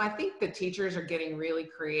so I think the teachers are getting really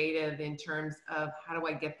creative in terms of how do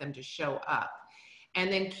I get them to show up? And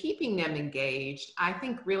then keeping them engaged, I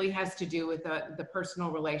think really has to do with the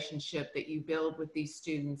personal relationship that you build with these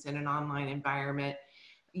students in an online environment.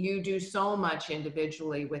 You do so much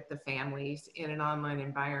individually with the families in an online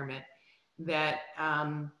environment that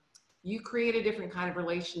you create a different kind of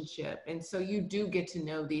relationship. And so you do get to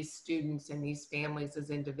know these students and these families as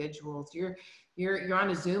individuals. You're on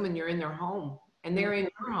a Zoom and you're in their home and they're in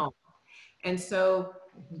your home. And so,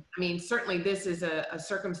 I mean, certainly this is a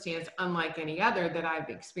circumstance unlike any other that I've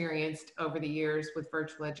experienced over the years with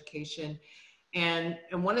virtual education. And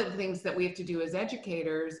one of the things that we have to do as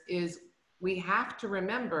educators is we have to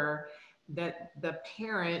remember that the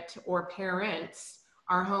parent or parents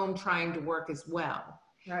are home trying to work as well.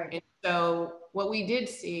 Right. And so what we did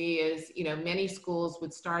see is, many schools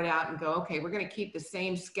would start out and go, okay, we're going to keep the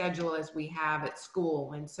same schedule as we have at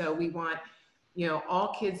school. And so we want you know,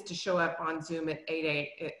 all kids to show up on Zoom at 8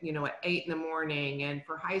 in the morning. And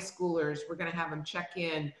for high schoolers, we're going to have them check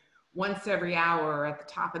in once every hour at the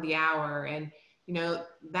top of the hour. And, you know,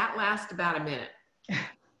 that lasts about a minute.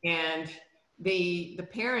 And the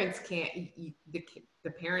parents can't,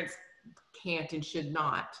 the parents can't and should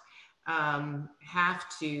not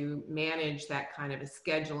have to manage that kind of a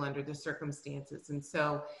schedule under the circumstances. And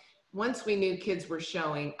so once we knew kids were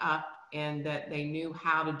showing up and that they knew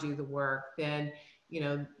how to do the work, then, you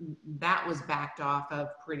know, that was backed off of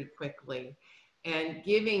pretty quickly. And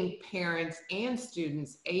giving parents and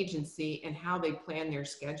students agency in how they plan their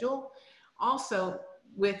schedule, also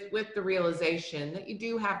with the realization that you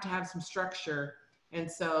do have to have some structure.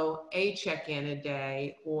 And so a check-in a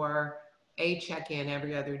day, or a check-in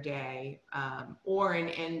every other day, or an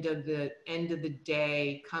end of the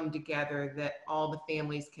day come together that all the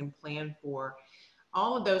families can plan for.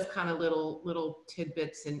 All of those kind of little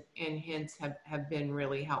tidbits and hints have been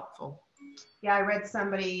really helpful. Yeah, I read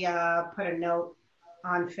somebody put a note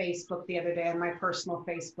on Facebook the other day, on my personal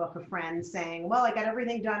Facebook, a friend saying, well, I got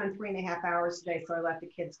everything done in 3.5 hours today, so I let the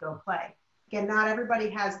kids go play. Again, not everybody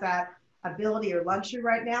has that ability or luxury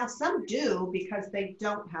right now. Some do because they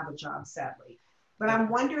don't have a job, sadly. But I'm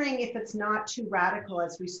wondering if it's not too radical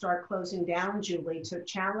as we start closing down, Julie, to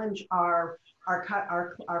challenge our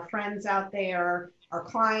friends out there, our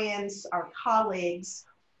clients, our colleagues,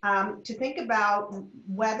 to think about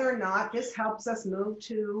whether or not this helps us move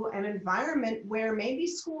to an environment where maybe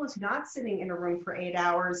school is not sitting in a room for 8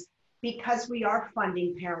 hours because we are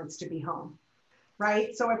funding parents to be home,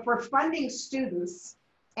 right? So if we're funding students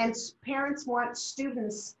and parents want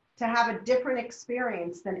students to have a different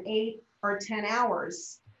experience than 8 or 10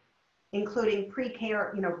 hours, including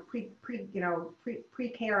pre-care,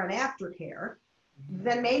 pre-care and aftercare,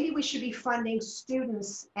 then maybe we should be funding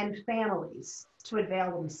students and families to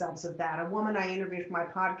avail themselves of that. A woman I interviewed for my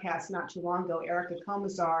podcast not too long ago, Erica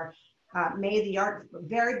Comazar, made the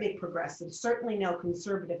very big progressive, certainly no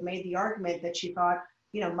conservative, made the argument that she thought,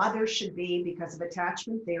 you know, mothers should be, because of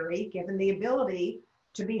attachment theory, given the ability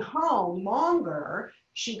to be home longer.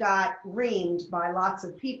 She got reamed by lots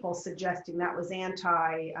of people suggesting that was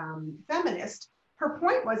anti-feminist. Her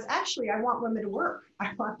point was, actually, I want women to work.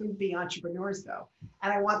 I want them to be entrepreneurs, though.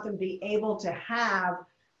 And I want them to be able to have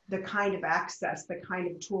the kind of access, the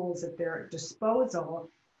kind of tools at their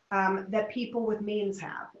disposal that people with means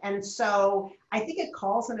have. And so I think it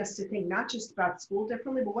calls on us to think not just about school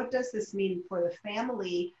differently, but what does this mean for the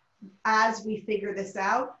family as we figure this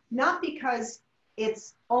out? Not because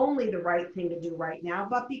it's only the right thing to do right now,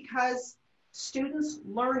 but because students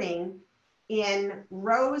learning in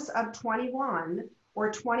rows of 21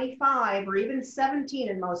 or 25 or even 17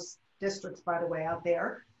 in most districts, by the way, out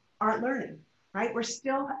there, aren't learning, right? We're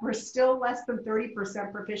still less than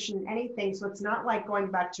 30% proficient in anything. So it's not like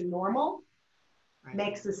going back to normal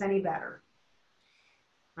makes this any better.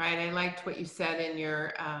 Right. I liked what you said in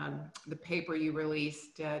your the paper you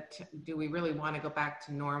released. Do we really want to go back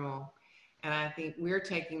to normal? And I think we're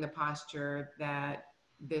taking the posture that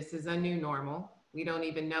this is a new normal. We don't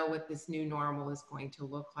even know what this new normal is going to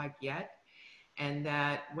look like yet. And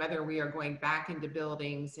that whether we are going back into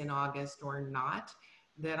buildings in August or not,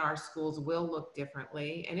 that our schools will look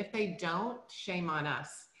differently. And if they don't, shame on us.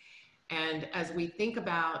 And as we think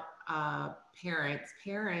about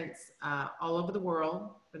parents all over the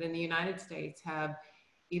world, but in the United States, have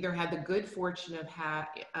either had the good fortune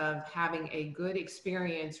of having a good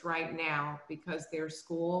experience right now because their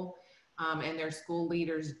school and their school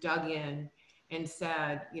leaders dug in and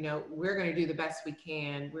said, you know, we're going to do the best we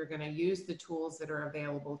can. We're going to use the tools that are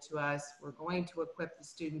available to us. We're going to equip the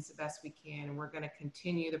students the best we can, and we're going to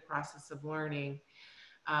continue the process of learning.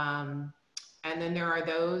 And then there are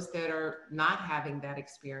those that are not having that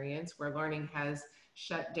experience, where learning has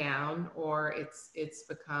shut down, or it's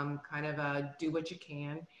become kind of a do what you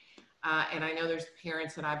can. And I know there's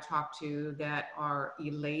parents that I've talked to that are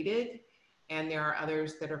elated, and there are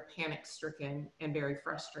others that are panic-stricken and very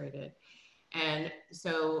frustrated. And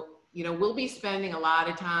so, you know, we'll be spending a lot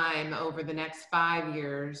of time over the next 5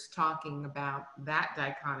 years talking about that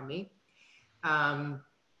dichotomy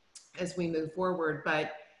as we move forward.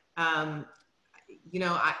 But, you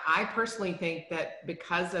know, I personally think that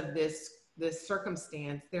because of this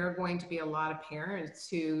circumstance, there are going to be a lot of parents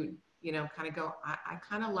who, you know, kind of go, I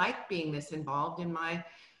kind of like being this involved in my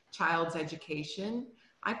child's education.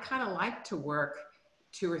 I kind of like to work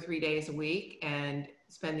 2 or 3 days a week and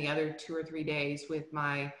spend the other 2 or 3 days with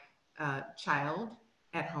my child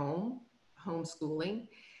at home, homeschooling.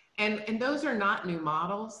 And those are not new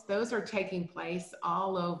models. Those are taking place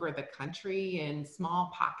all over the country in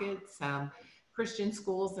small pockets. Christian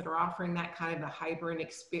schools that are offering that kind of a hybrid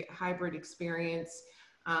experience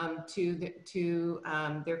to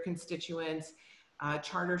their constituents,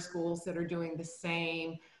 charter schools that are doing the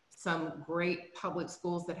same, some great public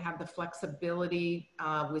schools that have the flexibility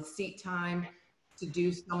with seat time to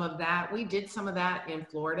do some of that. We did some of that in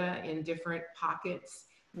Florida in different pockets,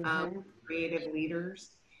 creative leaders.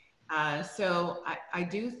 So I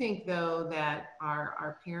do think, though, that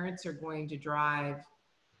our parents are going to drive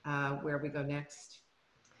where we go next.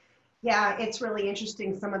 Yeah, it's really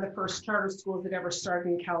interesting. Some of the first charter schools that ever started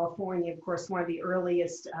in California, of course, one of the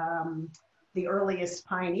earliest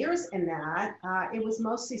pioneers in that, it was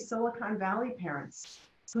mostly Silicon Valley parents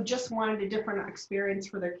who just wanted a different experience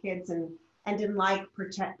for their kids and didn't like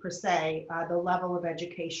per se the level of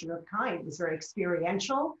education of kind. It was very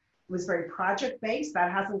experiential. It was very project-based.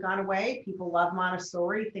 That hasn't gone away. People love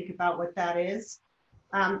Montessori. Think about what that is.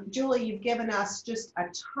 Julie, you've given us just a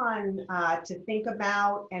ton to think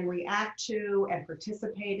about and react to and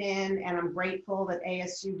participate in, and I'm grateful that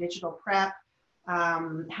ASU Digital Prep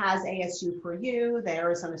has ASU for You. The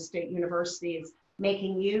Arizona State University is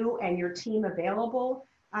making you and your team available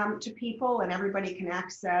to people, and everybody can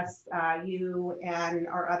access you and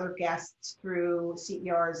our other guests through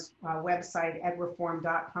CER's website,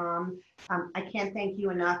 edreform.com. I can't thank you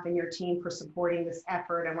enough and your team for supporting this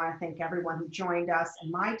effort. I want to thank everyone who joined us and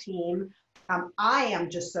my team. I am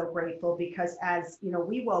just so grateful because, as you know,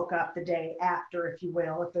 we woke up the day after, if you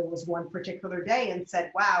will, if there was one particular day, and said,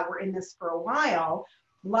 wow, we're in this for a while.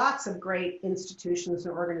 Lots of great institutions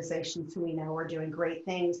and organizations who we know are doing great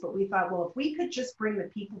things, but we thought, well, if we could just bring the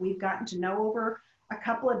people we've gotten to know over a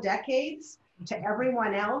couple of decades to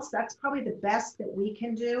everyone else, that's probably the best that we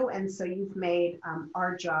can do. And so you've made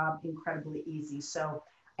our job incredibly easy. So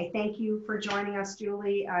I thank you for joining us,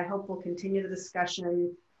 Julie. I hope we'll continue the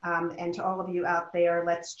discussion. And to all of you out there,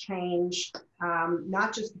 let's change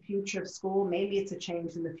not just the future of school, maybe it's a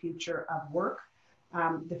change in the future of work,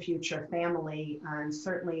 the future of family, and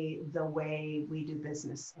certainly the way we do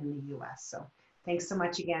business in the US. So thanks so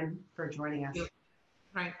much again for joining us.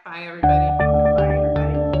 Right. Bye, everybody.